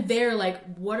 Like even they're like,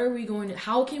 what are we going to?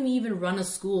 How can we even run a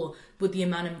school with the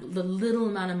little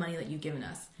amount of money that you've given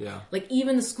us? Yeah. Like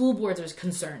even the school boards are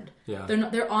concerned. Yeah.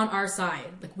 They're on our side.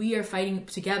 Like we are fighting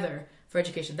together for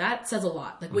education. That says a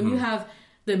lot. Like when you have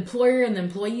the employer and the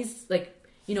employees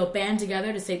band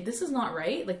together to say this is not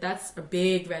right. Like that's a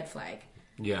big red flag.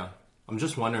 Yeah. I'm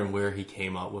just wondering where he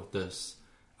came up with this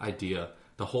idea.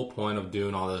 The whole point of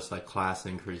doing all this like class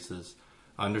increases.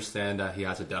 I understand that he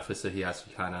has a deficit. He has to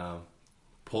kind of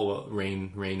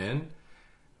rein in.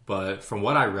 But from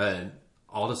what I read,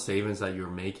 all the savings that you're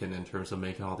making in terms of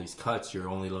making all these cuts, you're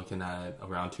only looking at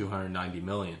around 290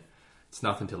 million. It's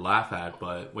nothing to laugh at,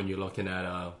 but when you're looking at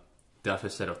a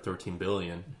deficit of 13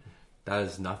 billion, that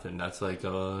is nothing. That's like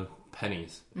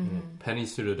pennies.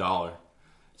 Pennies to the dollar.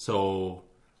 So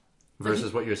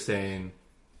versus what you're saying,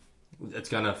 it's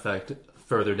going to affect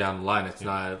further down the line. It's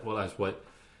not, well, as what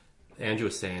Andrew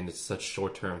was saying, it's such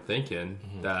short-term thinking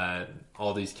that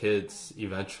all these kids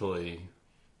eventually,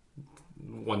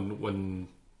 when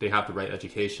they have the right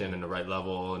education and the right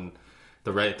level and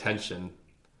the right attention,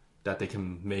 that they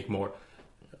can make more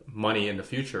money in the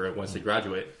future once they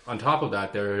graduate. On top of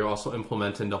that, they're also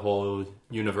implementing the whole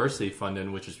university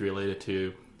funding, which is related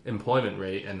to employment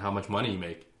rate and how much money you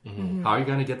make. How are you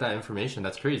going to get that information?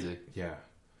 That's crazy. Yeah.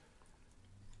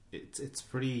 It's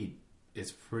pretty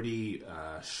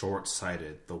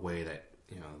short-sighted the way that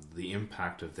the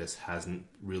impact of this hasn't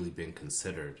really been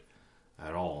considered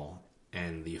at all,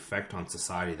 and the effect on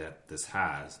society that this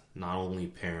has. Not only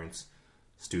parents,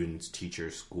 students,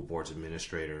 teachers, school boards,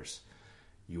 administrators.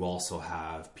 You also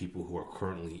have people who are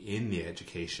currently in the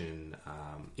education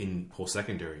in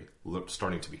post-secondary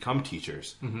starting to become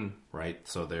teachers, right?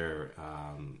 So they're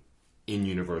in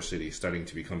university starting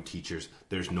to become teachers.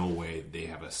 There's no way they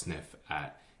have a sniff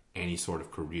at any sort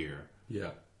of career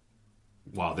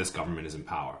while this government is in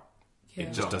power.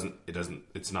 It just doesn't,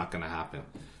 it's not going to happen.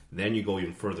 Then you go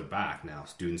even further back now,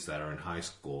 students that are in high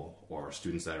school or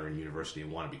students that are in university and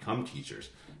want to become teachers,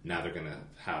 now they're going to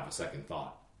have a second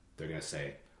thought. They're going to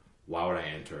say, why would I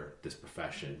enter this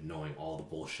profession knowing all the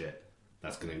bullshit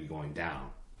that's going to be going down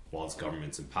while this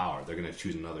government's in power? They're going to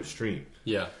choose another stream.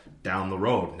 Yeah. Down the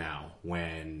road now,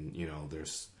 when,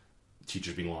 there's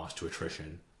teachers being lost to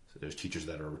attrition, so there's teachers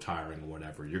that are retiring or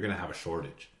whatever, you're going to have a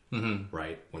shortage,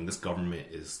 right? When this government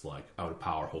is like out of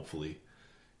power, hopefully,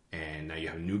 and now you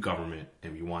have a new government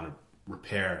and you want to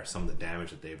repair some of the damage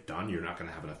that they've done, you're not going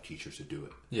to have enough teachers to do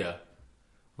it. Yeah.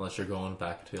 Unless you're going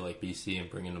back to like BC and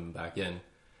bringing them back in.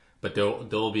 But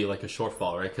there'll be like a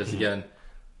shortfall, right? Because again,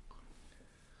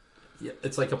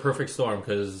 it's like a perfect storm,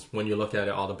 because when you look at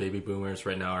it, all the baby boomers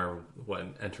right now are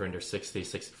entering their 60,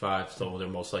 65, so they're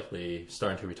most likely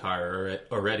starting to retire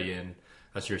already. And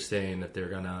as you're saying, if they're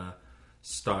going to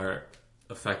start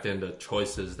affecting the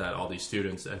choices that all these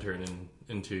students entering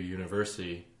into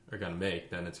university are going to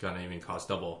make, then it's going to even cost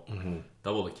double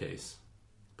the case.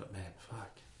 But man,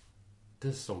 fuck.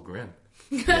 This is so grim.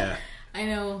 Yeah. I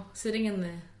know. Sitting in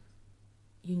the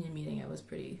union meeting, I was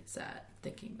pretty sad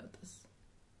thinking about this.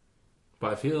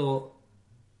 But I feel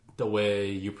the way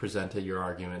you presented your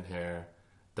argument here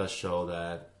does show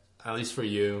that, at least for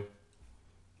you,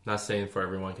 not saying for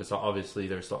everyone, because obviously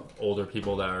there's some older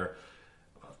people that are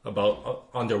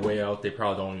on their way out, they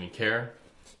probably don't even care.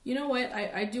 You know what?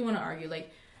 I do want to argue,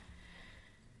 like,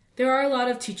 there are a lot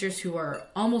of teachers who are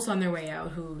almost on their way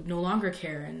out who no longer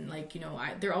care, and like,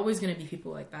 there are always going to be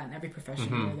people like that in every profession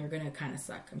where they're going to kind of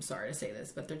suck. I'm sorry to say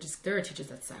this, but there are teachers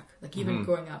that suck. Like even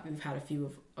growing up, we've had a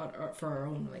few for our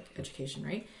own like education,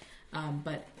 right?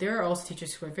 But there are also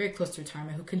teachers who are very close to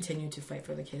retirement who continue to fight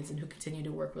for the kids and who continue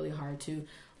to work really hard to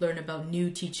learn about new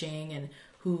teaching, and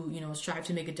who strive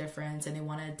to make a difference, and they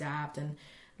want to adapt. And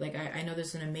like I know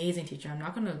there's an amazing teacher. I'm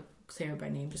not going to say her by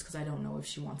name just because I don't know if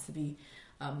she wants to be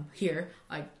here,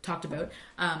 I talked about,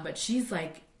 but she's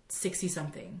like 60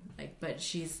 something, like, but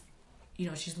she's,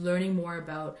 she's learning more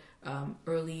about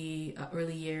early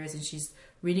years, and she's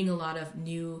reading a lot of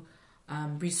new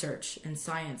research and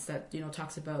science that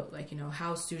talks about like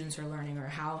how students are learning, or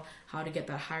how to get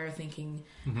that higher thinking,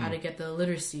 how to get the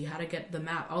literacy, how to get the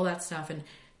math, all that stuff. And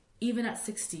even at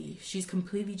 60, she's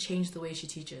completely changed the way she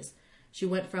teaches. She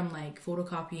went from like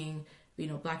photocopying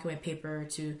black and white paper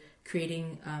to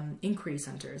creating inquiry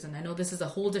centers. And I know this is a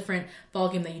whole different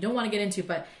ballgame that you don't want to get into,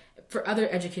 but for other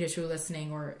educators who are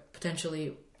listening or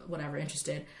potentially whatever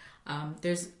interested,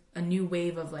 there's a new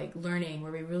wave of like learning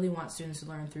where we really want students to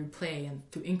learn through play and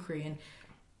through inquiry. And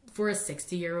for a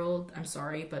 60-year-old, I'm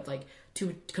sorry, but like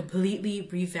to completely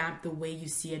revamp the way you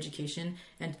see education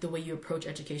and the way you approach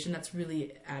education, that's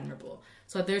really admirable.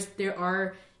 So there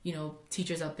are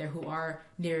teachers out there who are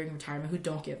nearing retirement, who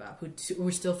don't give up, who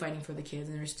are still fighting for the kids,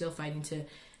 and are still fighting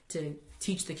to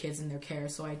teach the kids in their care.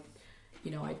 So I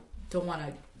don't want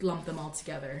to lump them all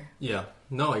together. Yeah,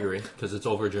 no, I agree, because it's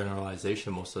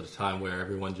overgeneralization most of the time, where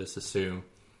everyone just assume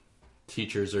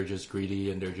teachers are just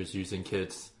greedy and they're just using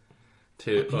kids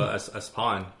to as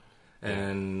pawn,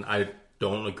 and I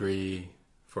don't agree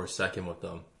for a second with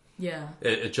them. Yeah,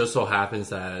 it just so happens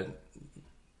that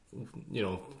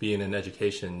being in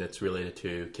education that's related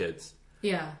to kids.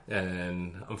 Yeah,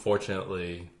 and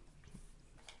unfortunately,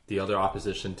 the other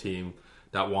opposition team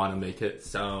that want to make it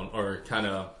sound or kind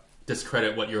of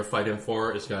discredit what you're fighting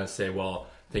for is going to say, well,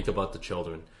 think about the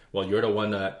children. Well, you're the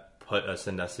one that put us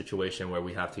in that situation where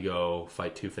we have to go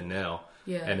fight tooth and nail.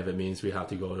 Yeah. And if it means we have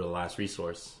to go to the last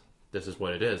resource, this is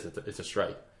what it is. It's a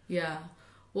strike. Yeah.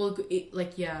 Well,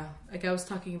 like I was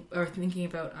talking or thinking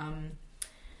about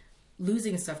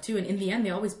losing stuff too. And in the end,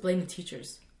 they always blame the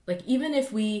teachers. Like, even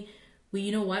if we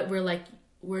you know what, we're like,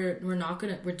 we're not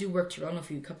going to, we do work to rule. I don't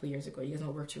know if a couple of years ago, you guys know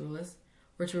what work to rule is?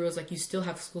 Work to rule is like, you still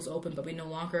have schools open, but we no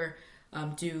longer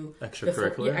do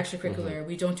extracurricular. Extracurricular. Mm-hmm.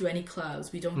 We don't do any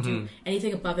clubs. We don't do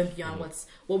anything above and beyond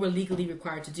what we're legally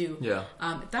required to do. Yeah.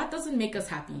 That doesn't make us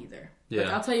happy either. Yeah.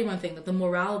 Like, I'll tell you one thing, that the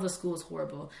morale of the school is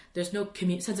horrible. There's no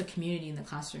sense of community in the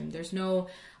classroom. There's no,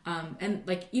 and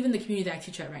like even the community that I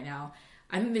teach at right now,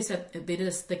 I think they said they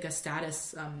did like a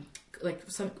status, like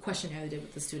some questionnaire they did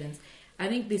with the students. I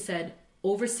think they said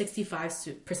over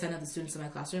 65% of the students in my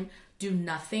classroom do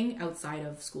nothing outside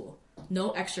of school.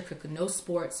 No extracurricular, no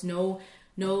sports, no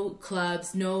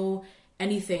clubs, no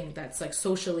anything that's like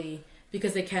socially,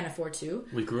 because they can't afford to.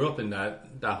 We grew up in that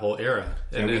whole era,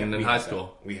 in high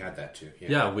school. We had that too.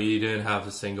 Yeah, we didn't have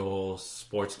a single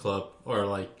sports club or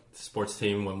like sports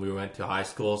team when we went to high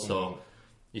school. So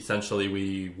essentially,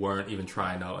 we weren't even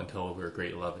trying out until we were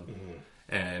grade 11.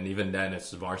 And even then,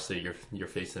 it's varsity. You're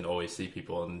facing OAC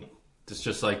people, and it's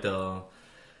just like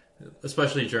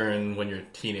especially during when you're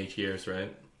teenage years,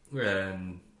 right?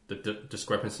 And the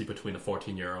discrepancy between a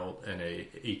 14-year-old and a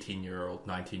 18-year-old,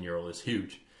 19-year-old is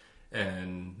huge.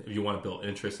 And if you want to build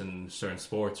interest in certain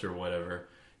sports or whatever,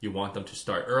 you want them to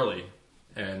start early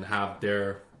and have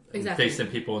their facing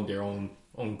people in their own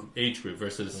age group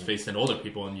versus facing older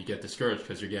people, and you get discouraged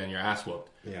because you're getting your ass whooped.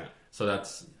 Yeah. So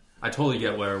I totally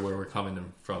get where we're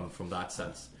coming from that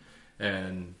sense.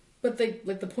 But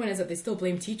the point is that they still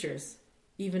blame teachers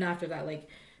even after that. Like,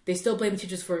 they still blame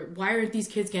teachers for, why aren't these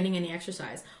kids getting any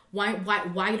exercise? Why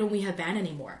don't we have band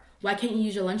anymore? Why can't you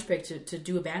use your lunch break to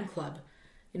do a band club?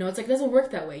 It's like, it doesn't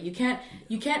work that way. You can't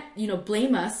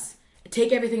blame us,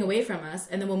 take everything away from us,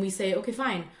 and then when we say, okay,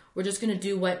 fine, we're just going to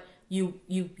do what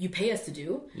you pay us to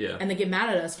do, and they get mad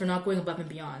at us for not going above and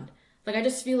beyond. Like, I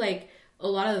just feel like a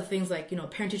lot of the things like,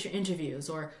 parent-teacher interviews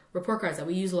or report cards that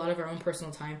we use a lot of our own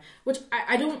personal time, which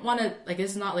I don't want to, like,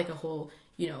 it's not like a whole,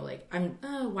 like, I'm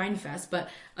wine fest, but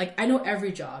like, I know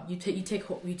every job you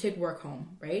take work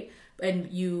home, right?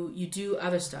 And you do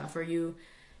other stuff, or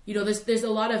there's a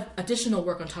lot of additional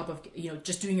work on top of,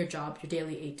 just doing your job, your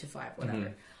daily 8 to 5,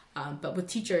 whatever. But with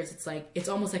teachers, it's like, it's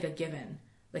almost like a given.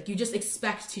 Like, you just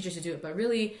expect teachers to do it, but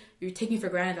really you're taking for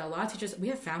granted that a lot of teachers, we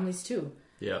have families too.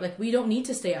 Yeah. Like, we don't need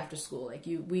to stay after school. Like,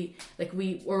 we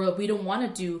don't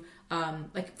want to do,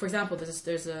 like, for example,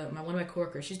 there's one of my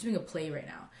coworkers, she's doing a play right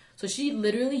now. So she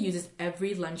literally uses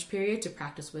every lunch period to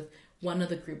practice with one of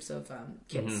the groups of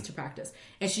kids to practice.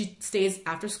 And she stays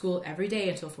after school every day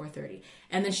until 4:30.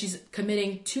 And then she's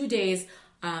committing 2 days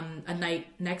a night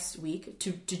next week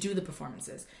to do the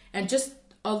performances. And just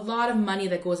a lot of money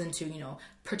that goes into,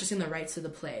 purchasing the rights to the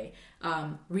play,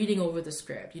 reading over the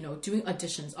script, doing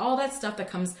auditions, all that stuff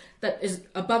that is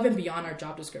above and beyond our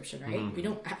job description, right? We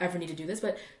don't ever need to do this,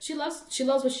 but she loves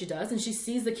what she does, and she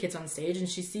sees the kids on stage, and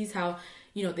she sees how,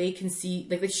 they can see,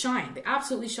 like, they shine, they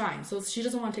absolutely shine. So she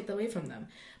doesn't want to take that away from them.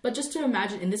 But just to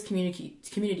imagine in this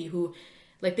community who,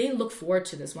 like, they look forward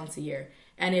to this once a year.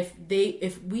 And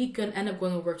if we can end up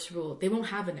going with Works rule, they won't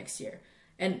have it next year.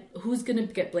 And who's going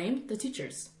to get blamed? The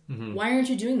teachers. Mm-hmm. Why aren't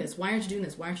you doing this? Why aren't you doing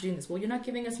this? Why aren't you doing this? Well, you're not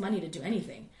giving us money to do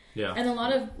anything. Yeah. And a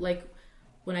lot of, like,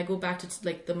 when I go back to,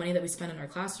 like, the money that we spend in our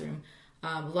classroom,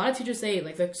 a lot of teachers say,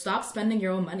 like, stop spending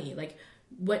your own money. Like,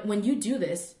 when you do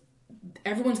this,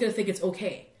 everyone's going to think it's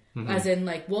okay. Mm-hmm. As in,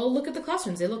 like, well, look at the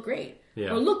classrooms. They look great.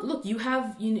 Yeah. Or look, you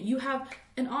have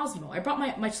an Osmo. I brought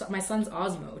my son's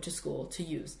Osmo to school to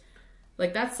use.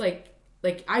 Like, that's, like,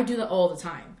 I do that all the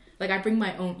time. Like, I bring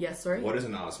my own... Yes, sorry? What is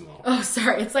an Osmo? Oh,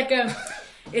 sorry. It's like an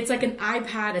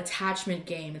iPad attachment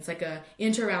game. It's like a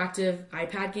interactive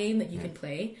iPad game that you can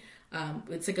play.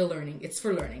 It's like it's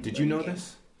for learning. Did you know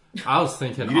this? I was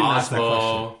thinking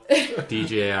Osmo,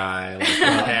 DJI, like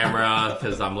a camera,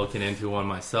 because I'm looking into one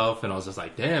myself, and I was just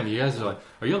like, damn, you guys are like,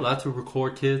 are you allowed to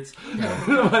record kids?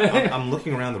 I'm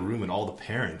looking around the room and all the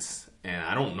parents, and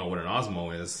I don't know what an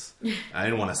Osmo is. I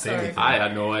didn't want to say anything. I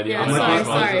had no idea. Yeah,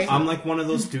 sorry. I'm like one of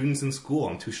those students in school.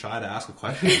 I'm too shy to ask a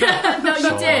question. No,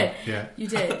 you did. Yeah. You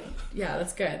did. Yeah,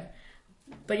 that's good.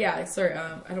 But yeah, sorry,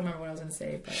 I don't remember what I was going to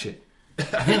say. But... Shit.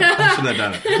 I shouldn't have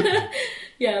done it.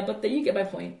 Yeah, but you get my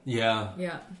point. Yeah.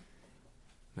 Yeah.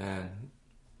 Man.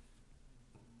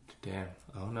 Damn.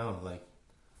 I don't know. Like,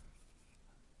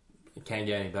 it can't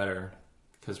get any better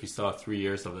because we still have 3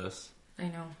 years of this. I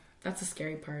know. That's the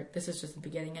scary part. This is just the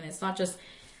beginning, and it's not just.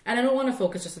 And I don't want to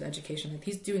focus just on education. Like,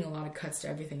 he's doing a lot of cuts to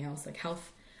everything else, like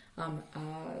health.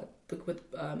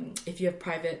 If you have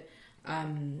private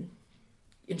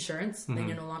insurance, then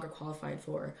you're no longer qualified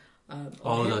for.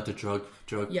 The drug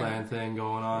plan thing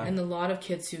going on. And a lot of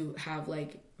kids who have,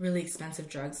 like, really expensive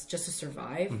drugs just to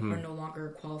survive are no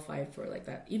longer qualified for, like,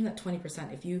 that. Even that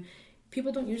 20%.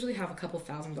 People don't usually have a couple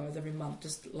 $1,000s every month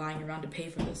just lying around to pay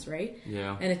for this, right?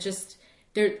 Yeah. And it just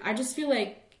I just feel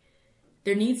like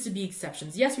there needs to be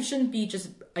exceptions. Yes, we shouldn't be just,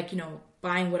 like,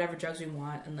 buying whatever drugs we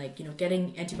want and, like,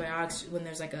 getting antibiotics when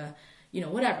there's, like, a,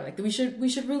 whatever. Like, we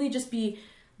should really just be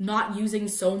not using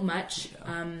so much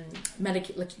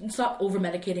stop over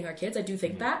medicating our kids. I do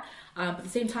think that, but at the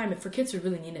same time, for kids who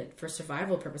really need it for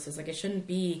survival purposes, like, it shouldn't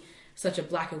be such a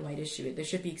black and white issue. There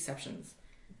should be exceptions.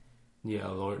 Yeah,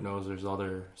 Lord knows there's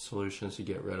other solutions to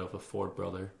get rid of a Ford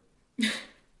brother.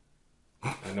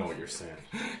 I know what you're saying.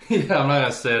 Yeah, I'm not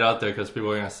gonna say it out there because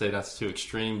people are gonna say that's too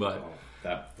extreme, but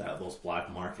those black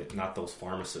market, not those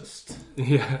pharmacists.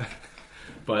 Yeah,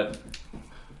 but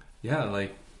yeah,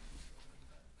 like.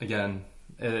 Again,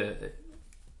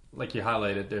 like you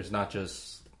highlighted, there's not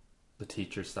just the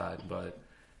teacher side, but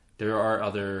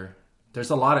there's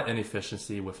a lot of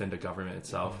inefficiency within the government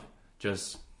itself,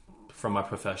 just from my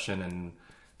profession and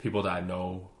people that I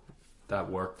know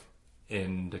that work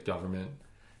in the government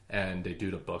and they do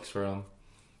the books for them.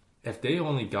 If they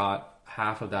only got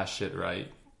half of that shit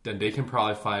right, then they can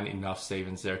probably find enough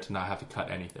savings there to not have to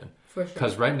cut anything. For sure.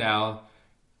 Because right now,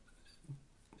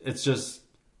 it's just...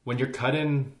 When you're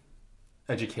cutting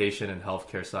education and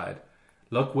healthcare side,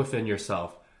 look within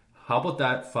yourself. How about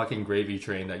that fucking gravy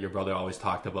train that your brother always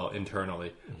talked about internally?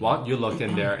 Mm-hmm. Why don't you look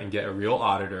in there and get a real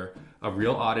auditor, a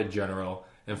real audit general,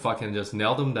 and fucking just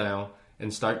nail them down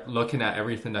and start looking at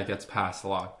everything that gets passed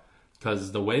along?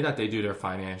 Because the way that they do their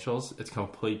financials, it's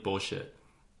complete bullshit.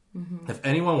 Mm-hmm. If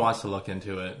anyone wants to look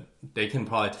into it, they can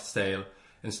probably say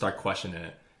and start questioning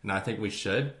it. And I think we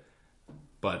should,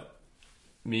 but...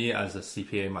 Me as a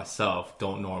CPA myself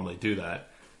don't normally do that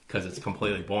because it's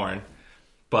completely boring.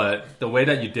 But the way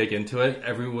that you dig into it,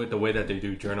 the way that they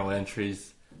do journal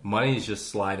entries, money is just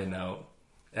sliding out,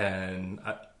 and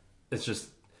it's just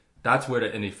that's where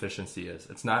the inefficiency is.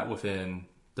 It's not within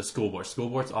the school board. School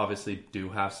boards obviously do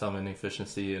have some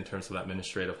inefficiency in terms of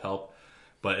administrative help,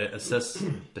 but it assists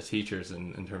the teachers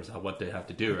in terms of what they have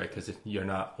to do, right? Because if you're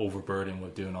not overburdened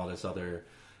with doing all this other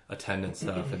attendance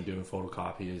stuff and doing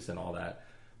photocopies and all that.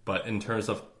 But in terms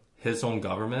of his own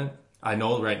government, I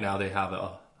know right now they have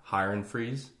a hiring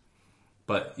freeze,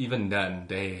 but even then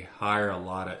they hire a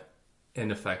lot of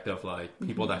ineffective, like,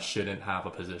 people that shouldn't have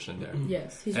a position there.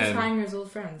 Yes, he's just hiring his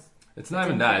old friends. It's not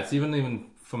even that. It's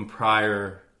even from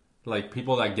prior, like,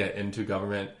 people that get into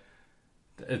government.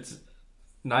 It's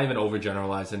not even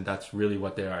overgeneralizing. That's really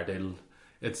what they are.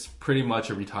 It's pretty much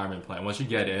a retirement plan. Once you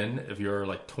get in, if you're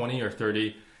like 20 or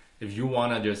 30, if you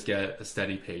want to just get a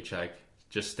steady paycheck,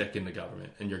 just stick in the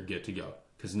government and you're good to go.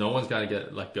 Because no one's got to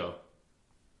get let go.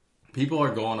 People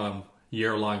are going on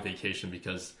year-long vacation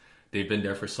because they've been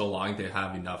there for so long. They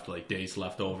have enough, like, days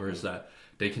leftovers that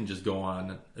they can just go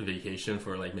on a vacation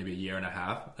for, like, maybe a year and a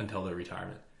half until their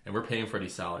retirement. And we're paying for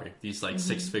these salary, these, like,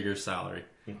 six-figure salary.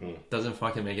 Doesn't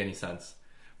fucking make any sense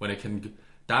when it can.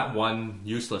 That one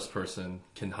useless person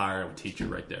can hire a teacher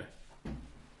right there.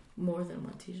 More than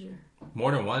one teacher.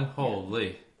 More than one?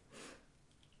 Holy.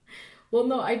 Well,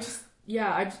 no, if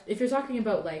you're talking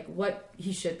about like what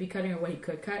he should be cutting or what he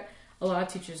could cut, a lot of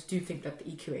teachers do think that the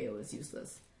EQAO is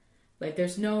useless. Like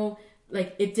there's no,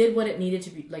 like it did what it needed to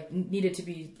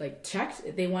be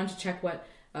checked. They wanted to check what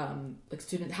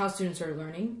how students are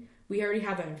learning. We already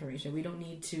have that information. We don't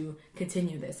need to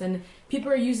continue this. And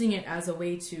people are using it as a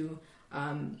way to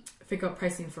figure out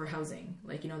pricing for housing.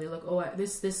 Like, they look,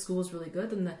 this school is really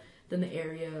good, then the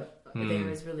area there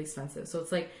is really expensive. So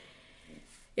it's like,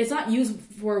 it's not used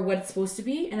for what it's supposed to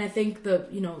be. And I think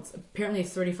it's apparently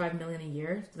 $35 million a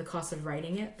year, the cost of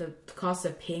writing it, the cost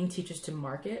of paying teachers to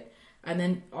market. And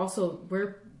then also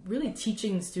we're really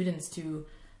teaching students to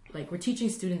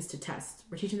test.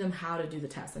 We're teaching them how to do the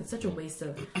test. And it's such a waste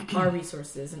of our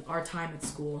resources and our time at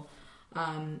school.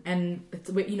 And it's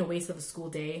waste of a school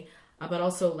day. But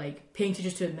also like paying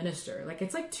teachers to administer. Like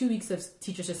it's like 2 weeks of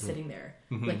teachers just sitting there,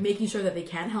 like making sure that they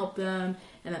can't help them,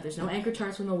 and that there's no anchor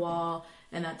charts on the wall,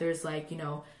 and that there's like they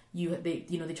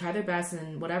try their best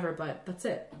and whatever, but that's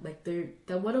it. Like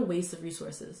what a waste of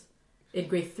resources in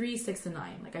grade 3, 6, and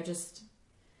 9. Like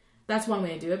that's one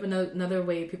way to do it. But another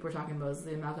way people are talking about is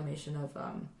the amalgamation of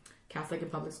Catholic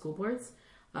and public school boards,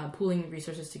 pooling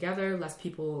resources together, less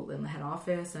people in the head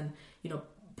office, and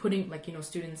putting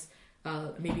students.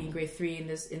 Maybe in grade 3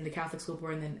 in the Catholic school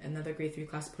board, and then another grade 3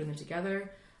 class, putting them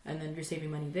together, and then you're saving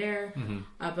money there.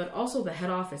 But also the head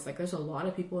office, like there's a lot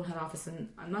of people in head office, and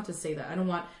I'm not to say that I'm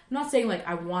not saying like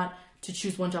I want to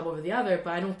choose one job over the other,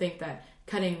 but I don't think that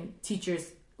cutting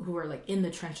teachers who are like in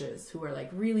the trenches, who are like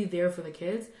really there for the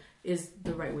kids, is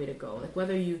the right way to go. Like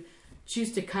whether you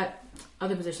choose to cut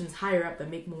other positions higher up that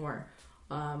make more,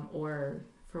 or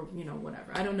for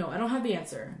whatever, I don't know. I don't have the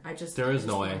answer. There is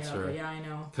no answer. Yeah, I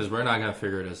know. Because we're not gonna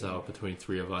figure this out between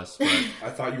three of us. But I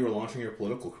thought you were launching your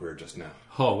political career just now.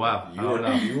 Oh wow!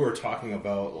 You were talking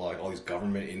about like all these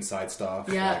government inside stuff.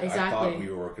 Yeah, like, exactly. I thought we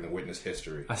were going to witness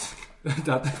history.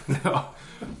 No.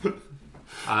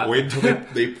 Wait until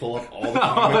they pull up all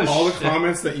the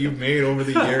comments that you've made over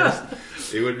the years.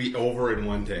 It would be over in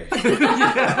one day.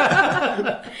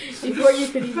 Before you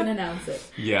could even announce it.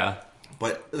 Yeah.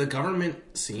 But the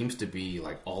government seems to be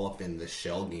like all up in the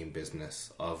shell game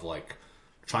business of like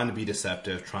trying to be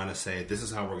deceptive, trying to say this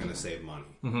is how we're going to save money.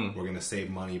 We're going to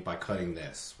save money by cutting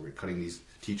this. We're cutting these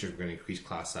teachers. We're going to increase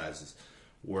class sizes.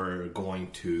 We're going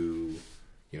to,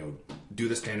 do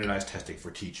the standardized testing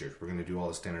for teachers. We're going to do all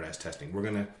the standardized testing. We're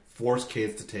going to force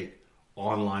kids to take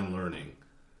online learning,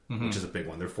 which is a big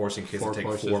one. They're forcing kids to take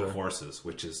 4 courses,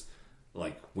 which is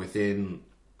like within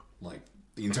like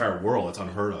the entire world, it's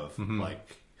unheard of.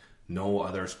 Like no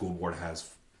other school board has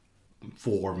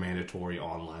 4 mandatory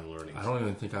online learning. I don't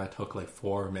even think I took like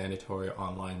 4 mandatory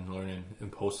online learning in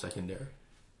post-secondary.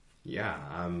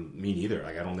 Yeah, me neither.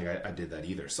 Like I don't think I did that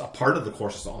either. So part of the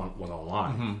course was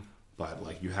online, but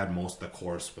like you had most of the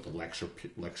course with a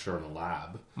lecture in a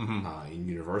lab in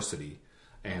university,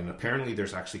 and apparently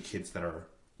there's actually kids that are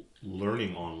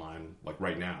learning online like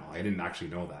right now. I didn't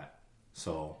actually know that.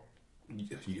 So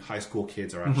high school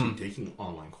kids are actually taking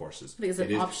online courses. Because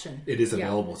it's an option. It is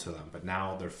available to them, but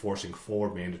now they're forcing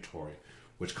 4 mandatory,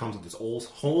 which comes with this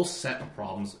whole set of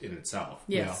problems in itself.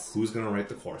 Yes. Who's going to write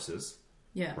the courses?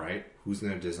 Yeah. Right? Who's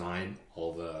going to design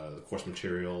all the course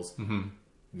materials?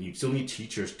 You still need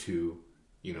teachers to,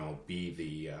 be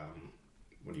the,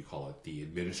 the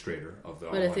administrator of the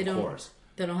online course.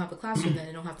 They don't have a classroom, then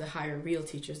they don't have to hire real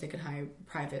teachers. They can hire a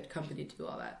private company to do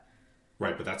all that.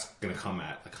 Right, but that's going to come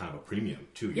at a kind of a premium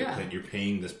too. You're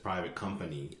paying this private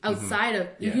company outside of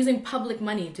you're using public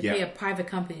money to pay a private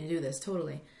company to do this.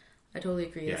 Totally, I totally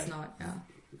agree. Yeah. It's not. Yeah,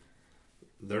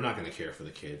 they're not going to care for the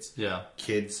kids. Yeah,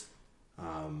 kids,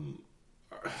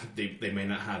 they may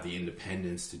not have the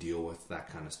independence to deal with that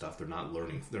kind of stuff. They're not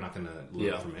learning. They're not going to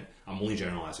learn from it. I'm only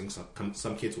generalizing.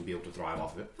 Some kids will be able to thrive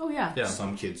off of it. Oh yeah.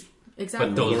 Some kids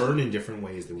exactly learn in different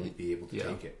ways. They won't be able to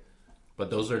take it. But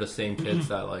those are the same kids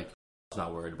that like.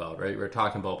 Not worried about, right? We're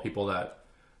talking about people that,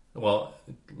 well,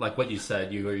 like what you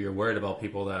said, you're worried about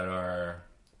people that are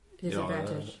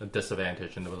a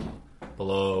disadvantage and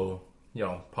below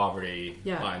poverty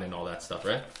line and all that stuff,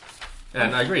 right?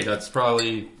 And I agree. That's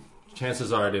probably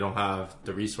chances are they don't have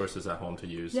the resources at home to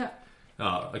use. Yeah.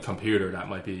 A computer that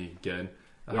might be good.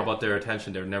 And how about their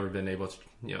attention? They've never been able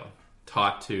to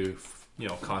taught to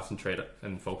concentrate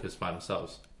and focus by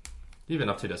themselves. Even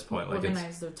up to this point,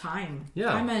 organize their time.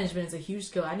 Yeah, time management is a huge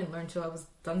skill. I didn't learn until I was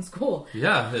done school.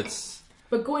 Yeah, it's.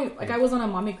 But I was on a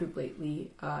mommy group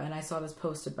lately, and I saw this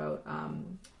post about,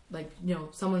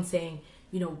 someone saying,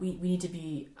 we need to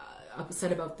be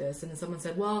upset about this, and then someone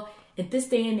said, well, at this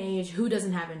day and age, who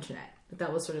doesn't have internet?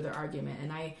 That was sort of their argument,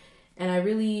 and I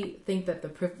really think that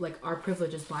our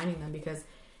privilege is blinding them, because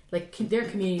like there are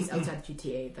communities outside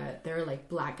GTA that they're like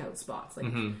blackout spots,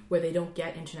 like where they don't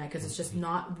get internet because it's just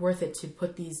not worth it to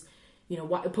put these,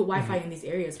 put Wi-Fi in these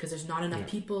areas because there's not enough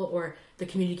people or the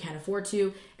community can't afford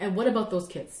to. And what about those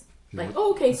kids? Like,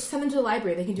 oh, okay, send them to the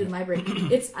library. They can do it in the library.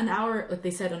 It's an hour, like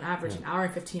they said, on average, an hour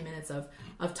and 15 minutes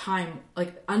of time,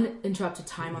 like uninterrupted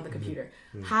time on the computer.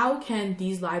 How can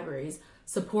these libraries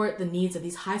support the needs of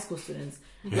these high school students,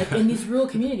 like in these rural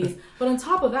communities? But on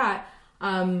top of that,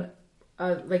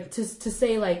 like to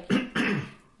say like,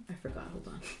 I forgot. Hold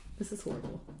on, this is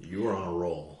horrible. You were on a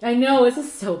roll. I know, this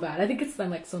is so bad. I think I'm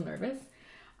like so nervous.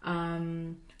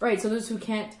 Right. So those who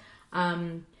can't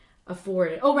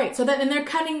afford it. Oh, right. So that, and they're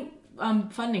cutting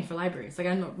funding for libraries. Like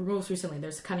I know most recently,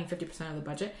 there's cutting 50% of the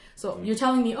budget. So you're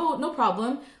telling me, oh, no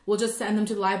problem, we'll just send them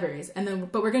to the libraries, and then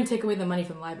but we're going to take away the money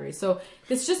from the libraries. So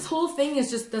this just whole thing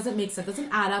is just doesn't make sense, doesn't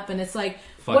add up, and it's like,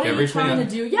 what are you trying to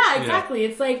do? Yeah, exactly.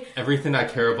 It's like everything I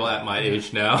care about at my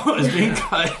age now is being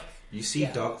cut. You see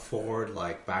Doug Ford,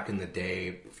 like back in the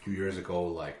day, a few years ago,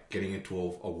 like getting into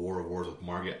a war of words with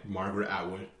Margaret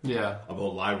Atwood. Yeah.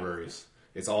 About libraries.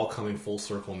 It's all coming full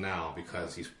circle now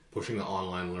because he's pushing the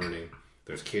online learning.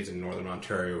 There's kids in Northern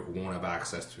Ontario who won't have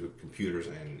access to computers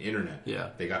and internet. Yeah.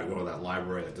 They got to go to that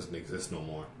library that doesn't exist no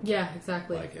more. Yeah,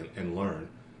 exactly. Like and learn.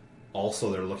 Also,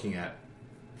 they're looking at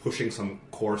pushing some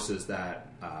courses that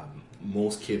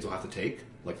most kids will have to take,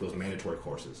 like those mandatory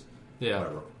courses. Yeah.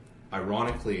 Whatever.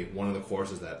 Ironically, one of the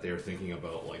courses that they're thinking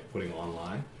about like putting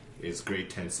online is grade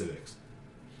 10 civics.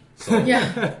 So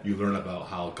you learn about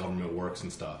how government works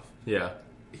and stuff. Yeah.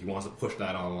 He wants to push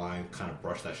that online, kind of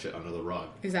brush that shit under the rug.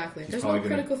 Exactly. He's There's no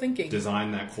critical thinking.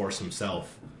 Design that course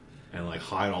himself and like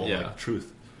hide all the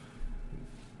truth.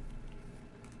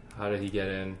 How did he get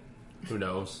in? Who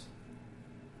knows?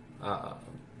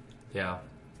 Yeah.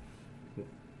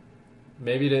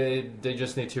 Maybe they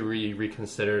just need to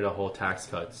reconsider the whole tax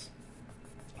cuts.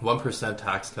 1%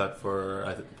 tax cut for,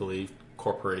 I believe,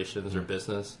 corporations or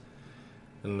business.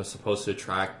 And they're supposed to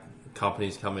attract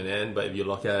companies coming in, but if you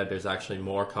look at it, there's actually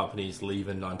more companies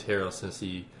leaving Ontario since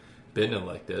he's been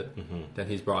elected than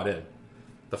he's brought in.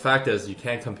 The fact is, you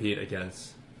can't compete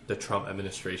against the Trump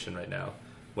administration right now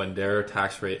when their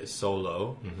tax rate is so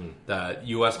low that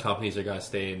U.S. companies are going to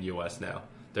stay in U.S. now.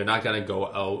 They're not going to go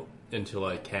out into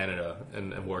like Canada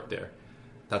and work there.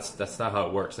 That's not how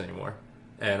it works anymore.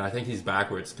 And I think he's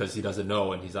backwards because he doesn't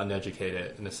know and he's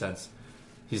uneducated in a sense.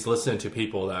 He's listening to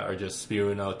people that are just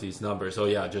spewing out these numbers. Oh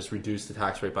yeah, just reduce the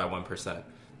tax rate by 1%.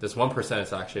 This 1%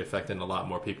 is actually affecting a lot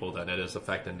more people than it is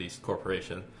affecting these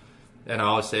corporations. And I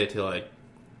always say to like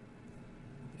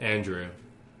Andrew,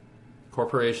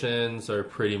 corporations are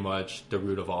pretty much the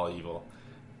root of all evil.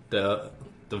 The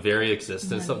very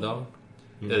existence of them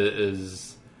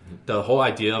is the whole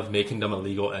idea of making them a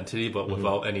legal entity but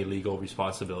without any legal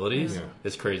responsibilities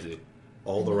is crazy.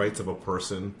 All the rights of a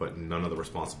person, but none of the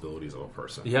responsibilities of a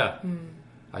person. Yeah.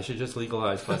 I should just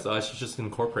legalize myself. I should just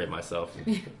incorporate myself.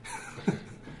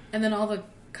 And then all the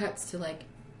cuts to like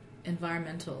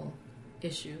environmental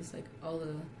issues, like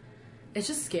it's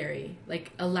just scary.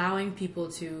 Like allowing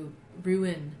people to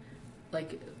ruin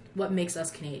like what makes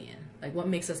us Canadian, like what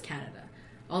makes us Canada,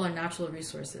 all our natural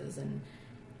resources, and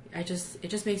it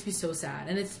just makes me so sad.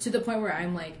 And it's to the point where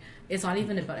I'm like, it's not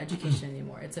even about education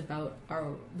anymore. It's about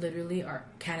our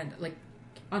Canada, like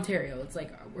Ontario. It's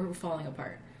like we're falling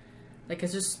apart. Like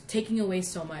it's just taking away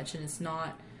so much, and it's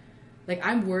not like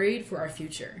I'm worried for our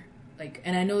future. Like,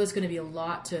 and I know there's going to be a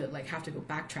lot to like have to go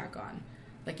backtrack on.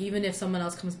 Like even if someone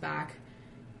else comes back,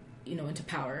 into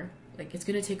power, like it's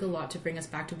going to take a lot to bring us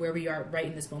back to where we are right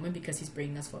in this moment because he's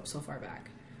bringing us so far back.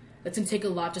 It's going to take a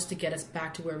lot just to get us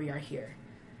back to where we are here.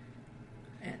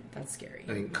 And that's scary.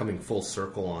 I think coming full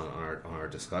circle on our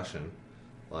discussion,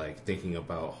 like thinking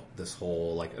about this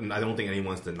whole like, and I don't think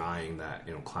anyone's denying that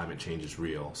climate change is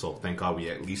real. So thank God we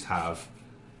at least have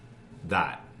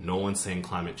that. No one's saying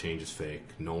climate change is fake.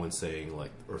 No one's saying like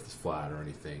Earth is flat or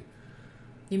anything.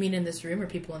 You mean in this room or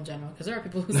people in general? Because there are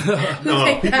people who no,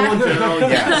 think people that. in general,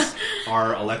 yes.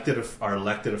 Our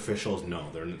elected officials, no,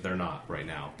 they're not right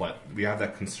now. But we have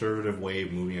that conservative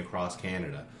wave moving across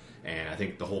Canada. And I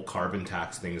think the whole carbon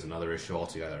tax thing is another issue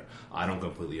altogether. I don't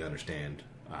completely understand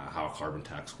how a carbon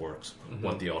tax works,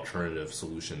 what the alternative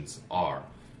solutions are.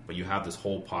 But you have this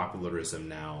whole popularism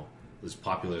now, these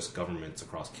populist governments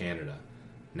across Canada,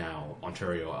 now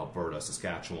Ontario, Alberta,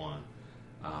 Saskatchewan,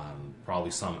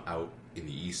 probably some out in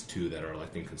the east too that are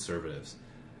electing conservatives.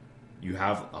 You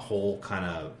have a whole kind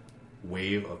of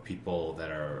wave of people that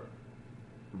are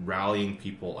rallying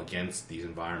people against these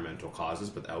environmental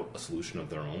causes without a solution of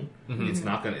their own, it's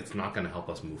not gonna help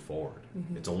us move forward.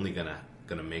 It's only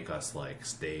gonna make us like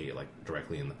stay like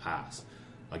directly in the past.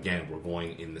 Again, we're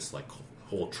going in this like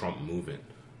whole Trump movement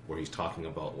where he's talking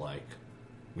about like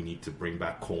we need to bring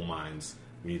back coal mines,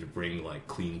 we need to bring like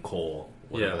clean coal,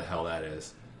 whatever the hell that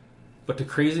is. But the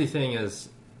crazy thing is,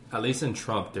 at least in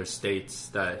Trump, there's states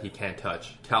that he can't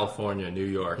touch. California, New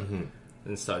York,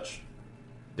 and such.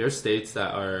 There's states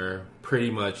that are pretty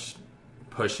much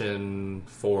pushing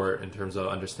forward in terms of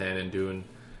understanding,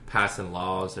 passing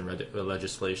laws and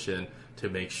legislation to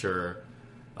make sure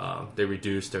they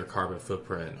reduce their carbon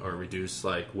footprint or reduce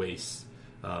like waste.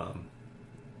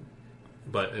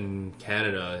 But in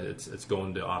Canada, it's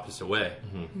going the opposite way,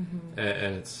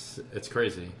 and it's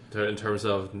crazy in terms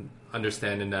of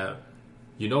understanding that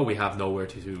we have nowhere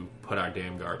to put our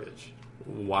damn garbage.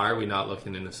 Why are we not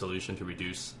looking in a solution to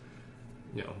reduce,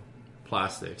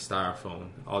 plastic, styrofoam,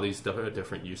 all these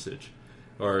different usage,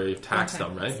 or you've taxed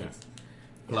them, right? Yes.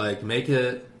 Like make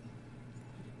it.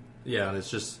 Yeah, it's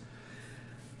just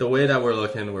the way that we're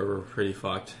looking. We're pretty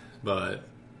fucked. But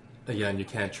again, you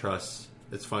can't trust.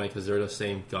 It's funny because they're the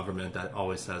same government that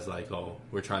always says like, "Oh,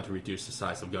 we're trying to reduce the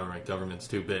size of government. Government's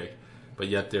too big," but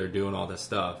yet they're doing all this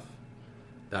stuff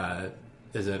that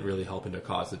isn't really helping their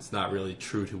cause. It's not really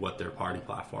true to what their party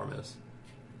platform is.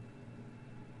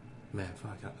 Man,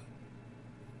 fuck.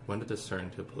 When did this turn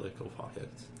into political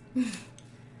pockets?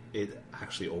 It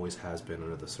actually always has been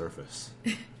under the surface.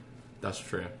 That's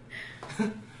true.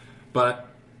 But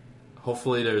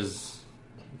hopefully there's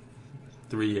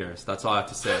 3 years. That's all I have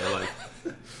to say. Like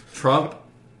Trump,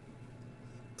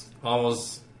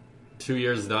 almost 2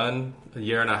 years done, a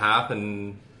year and a half,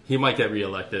 and he might get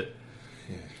reelected.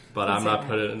 Yeah. But I'm not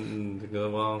putting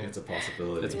it's a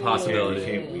possibility. It's a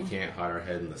possibility. We can't hide our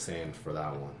head in the sand for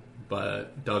that one.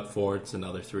 But Doug Ford's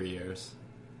another 3 years.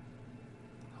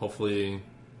 Hopefully,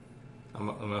 I'm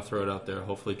gonna throw it out there.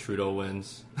 Hopefully Trudeau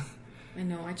wins. I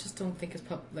know. I just don't think his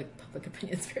public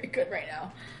opinion is very good right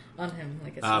now on him.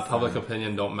 Like it's public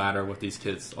opinion don't matter with these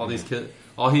kids. All these kids.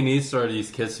 All he needs are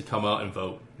these kids to come out and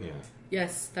vote. Yeah.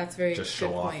 Yes, that's very just good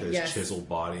show off point. his chiseled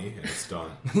body and it's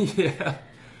done. Yeah.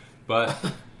 But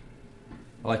I'd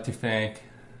like to thank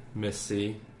Miss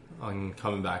C on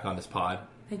coming back on this pod.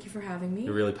 Thank you for having me.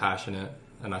 You're really passionate,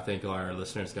 and I think our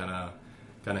listeners gonna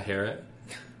hear it.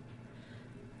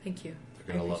 Thank you.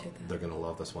 They're gonna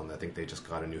love this one. I think they just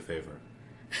got a new favor.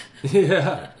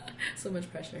 Yeah. So much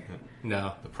pressure.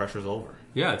 No. The pressure's over.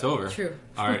 Yeah, it's over. True.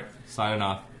 All right, signing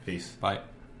off. Peace. Bye.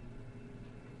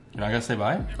 You're not gonna say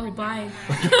bye? Oh, bye.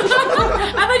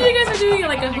 I thought you guys were doing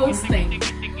like a host thing.